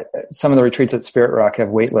 some of the retreats at Spirit Rock have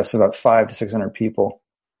wait lists of about 500 to 600 people.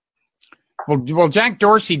 Well, Jack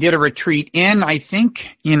Dorsey did a retreat in, I think,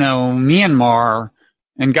 you know, Myanmar,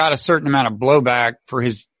 and got a certain amount of blowback for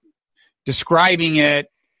his describing it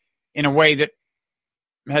in a way that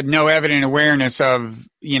had no evident awareness of,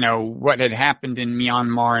 you know, what had happened in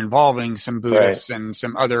Myanmar involving some Buddhists and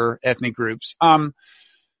some other ethnic groups. Well,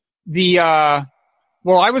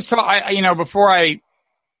 I was taught, you know, before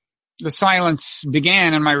the silence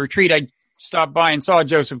began in my retreat, I stopped by and saw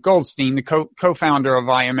Joseph Goldstein, the co-founder of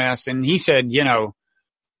IMS, and he said, you know,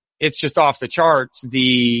 it's just off the charts.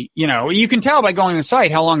 You know, you can tell by going to the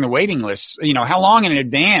site how long the waiting list, you know, how long in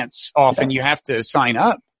advance often you have to sign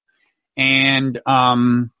up. And,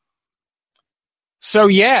 so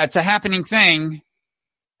yeah, it's a happening thing.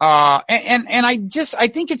 And I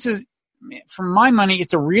think for my money,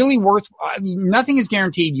 it's a really nothing is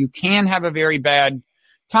guaranteed. You can have a very bad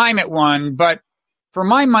time at one, but for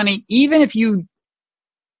my money, even if you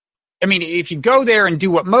go there and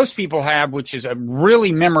do what most people have, which is a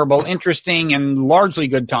really memorable, interesting, and largely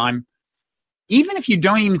good time, even if you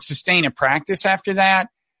don't even sustain a practice after that,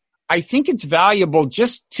 I think it's valuable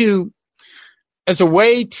just as a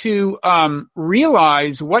way to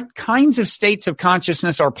realize what kinds of states of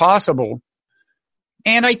consciousness are possible.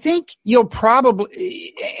 And I think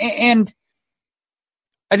probably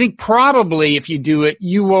if you do it,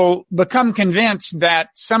 you will become convinced that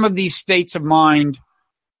some of these states of mind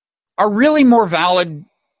are really more valid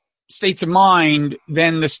states of mind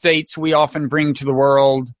than the states we often bring to the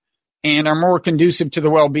world, and are more conducive to the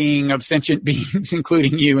well-being of sentient beings,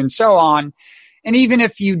 including you, and so on. And even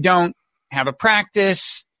if you don't have a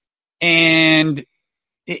practice, and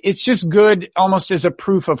it's just good almost as a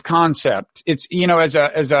proof of concept. It's, you know,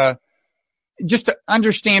 just to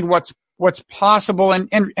understand what's possible,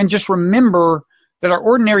 and just remember that our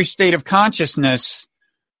ordinary state of consciousness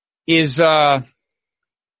is,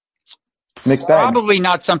 mixed bag. Probably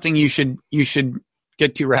not something you should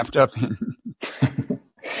get too wrapped up in.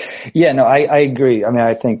 Yeah, no, I agree. I mean,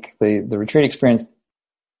 I think the retreat experience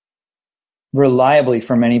reliably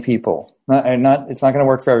for many people, it's not going to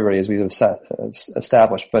work for everybody, as we've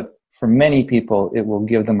established, but for many people, it will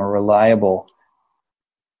give them a reliable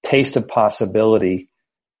taste of possibility,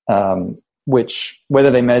 which,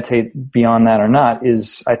 whether they meditate beyond that or not,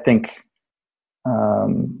 is, I think,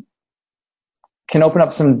 can open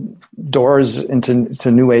up some doors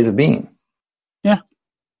into new ways of being. Yeah.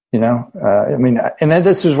 You know, I mean, and then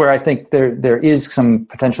this is where I think there is some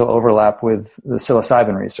potential overlap with the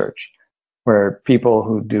psilocybin research, where people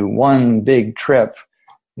who do one big trip,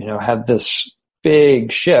 you know, have this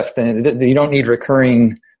big shift, and you don't need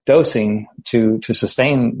recurring dosing to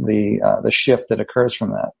sustain the shift that occurs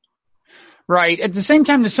from that. Right. At the same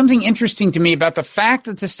time, there's something interesting to me about the fact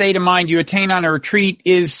that the state of mind you attain on a retreat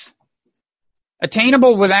is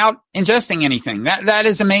attainable without ingesting anything. That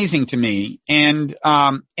is amazing to me. And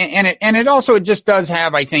it also, it just does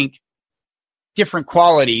have, I think, different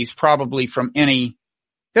qualities probably from any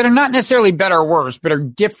that are not necessarily better or worse, but are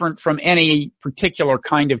different from any particular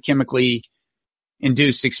kind of chemically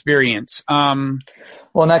induced experience. Well,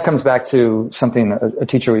 and that comes back to something a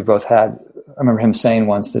teacher we both had. I remember him saying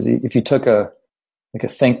once that if you took a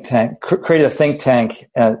think tank, created a think tank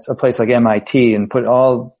at a place like MIT and put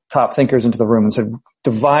all top thinkers into the room and said,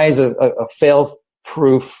 devise a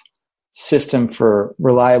fail-proof system for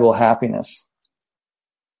reliable happiness,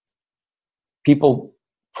 people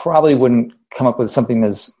probably wouldn't come up with something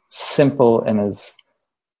as simple and as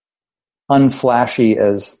unflashy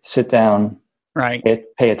as sit down, right,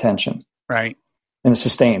 pay attention, right, in a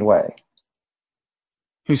sustained way.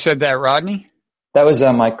 Who said that, Rodney? That was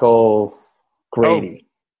Michael Grady. Oh,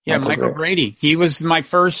 yeah, Michael Grady. He was my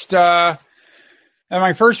first, at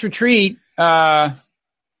my first retreat.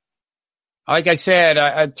 Like I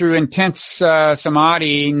said, through intense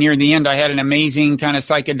samadhi near the end, I had an amazing kind of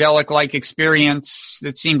psychedelic-like experience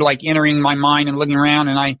that seemed like entering my mind and looking around.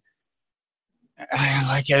 And I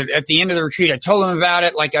like at the end of the retreat, I told him about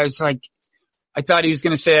it. Like I was like, I thought he was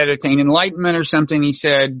going to say I'd attain enlightenment or something. He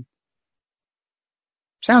said,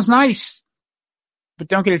 sounds nice, but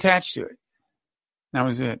don't get attached to it. That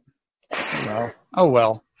was it. Oh,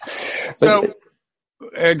 well. So,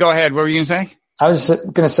 go ahead. What were you going to say? I was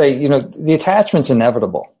going to say, the attachment's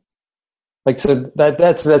inevitable. Like, so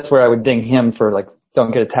that's where I would ding him for, like,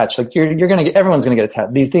 don't get attached. Like, everyone's going to get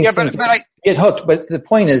attached. These things get hooked. But the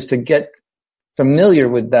point is to get familiar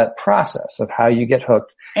with that process of how you get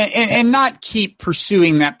hooked. And not keep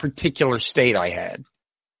pursuing that particular state I had.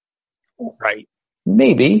 Right.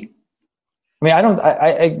 Maybe. I mean,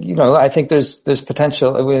 I think there's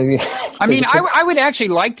potential. I mean, I would actually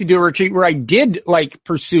like to do a retreat where I did like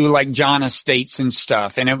pursue like jhana states and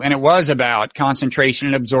stuff. And it was about concentration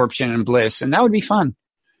and absorption and bliss. And that would be fun.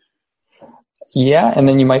 Yeah. And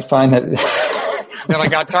then you might find that that I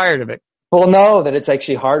got tired of it. Well, no, that it's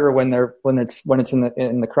actually harder when it's in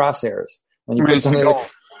the crosshairs. When it's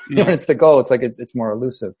the goal, it's like it's more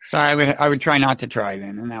elusive. So I would try not to try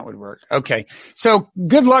then, and that would work. Okay. So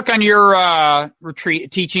good luck on your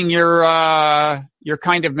retreat, teaching your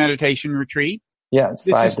kind of meditation retreat. Yeah, it's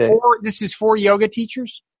 5 days. This is for yoga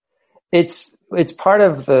teachers? It's part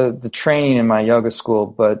of the training in my yoga school,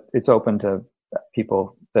 but it's open to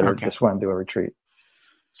people that just want to do a retreat.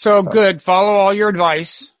 So good. Follow all your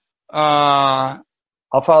advice. I'll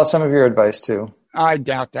follow some of your advice too. I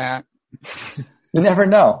doubt that. You never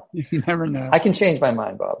know. You never know. I can change my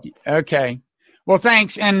mind, Bob. Okay. Well,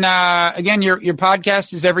 thanks. And, again, your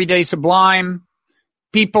podcast is Everyday Sublime.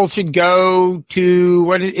 People should go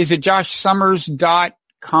to, is it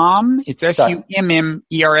joshsummers.com? It's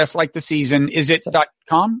SUMMERS like the season. Is it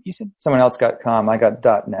 .com, you said? Someone else got .com. I got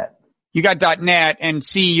 .net. You got .net and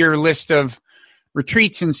see your list of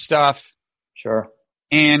retreats and stuff. Sure.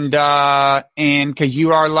 And cause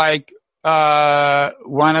you are like,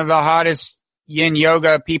 one of the hottest yin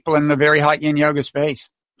yoga people in the very hot yin yoga space.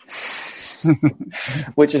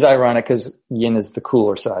 Which is ironic because yin is the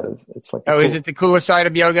cooler side of it's like. Is it the cooler side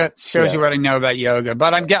of yoga? It shows you what I know about yoga,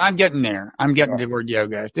 but I'm getting there. I'm getting to the word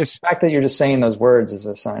yoga. The fact that you're just saying those words is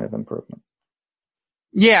a sign of improvement.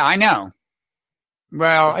 Yeah, I know.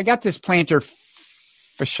 Well, I got this plantar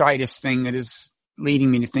fasciitis thing that is leading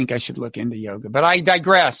me to think I should look into yoga, but I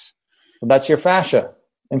digress. Well, that's your fascia.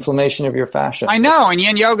 Inflammation of your fascia. I know, and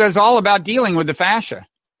yin yoga is all about dealing with the fascia.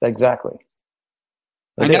 Exactly.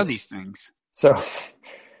 I know these things. So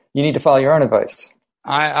you need to follow your own advice.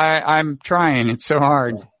 I'm trying. It's so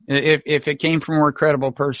hard. If it came from a more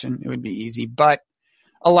credible person, it would be easy. But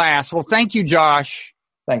alas, well, thank you, Josh.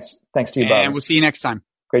 Thanks to you, Bob. And we'll see you next time.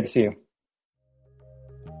 Great to see you.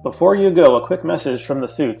 Before you go, a quick message from the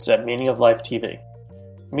suits at Meaning of Life TV.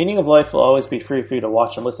 Meaning of Life will always be free for you to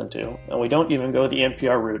watch and listen to, and we don't even go the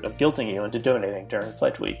NPR route of guilting you into donating during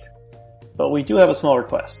Pledge Week. But we do have a small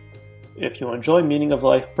request. If you enjoy Meaning of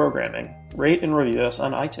Life programming, rate and review us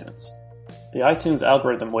on iTunes. The iTunes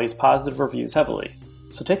algorithm weighs positive reviews heavily,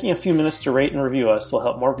 so taking a few minutes to rate and review us will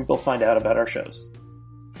help more people find out about our shows.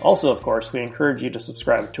 Also, of course, we encourage you to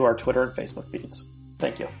subscribe to our Twitter and Facebook feeds.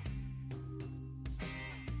 Thank you.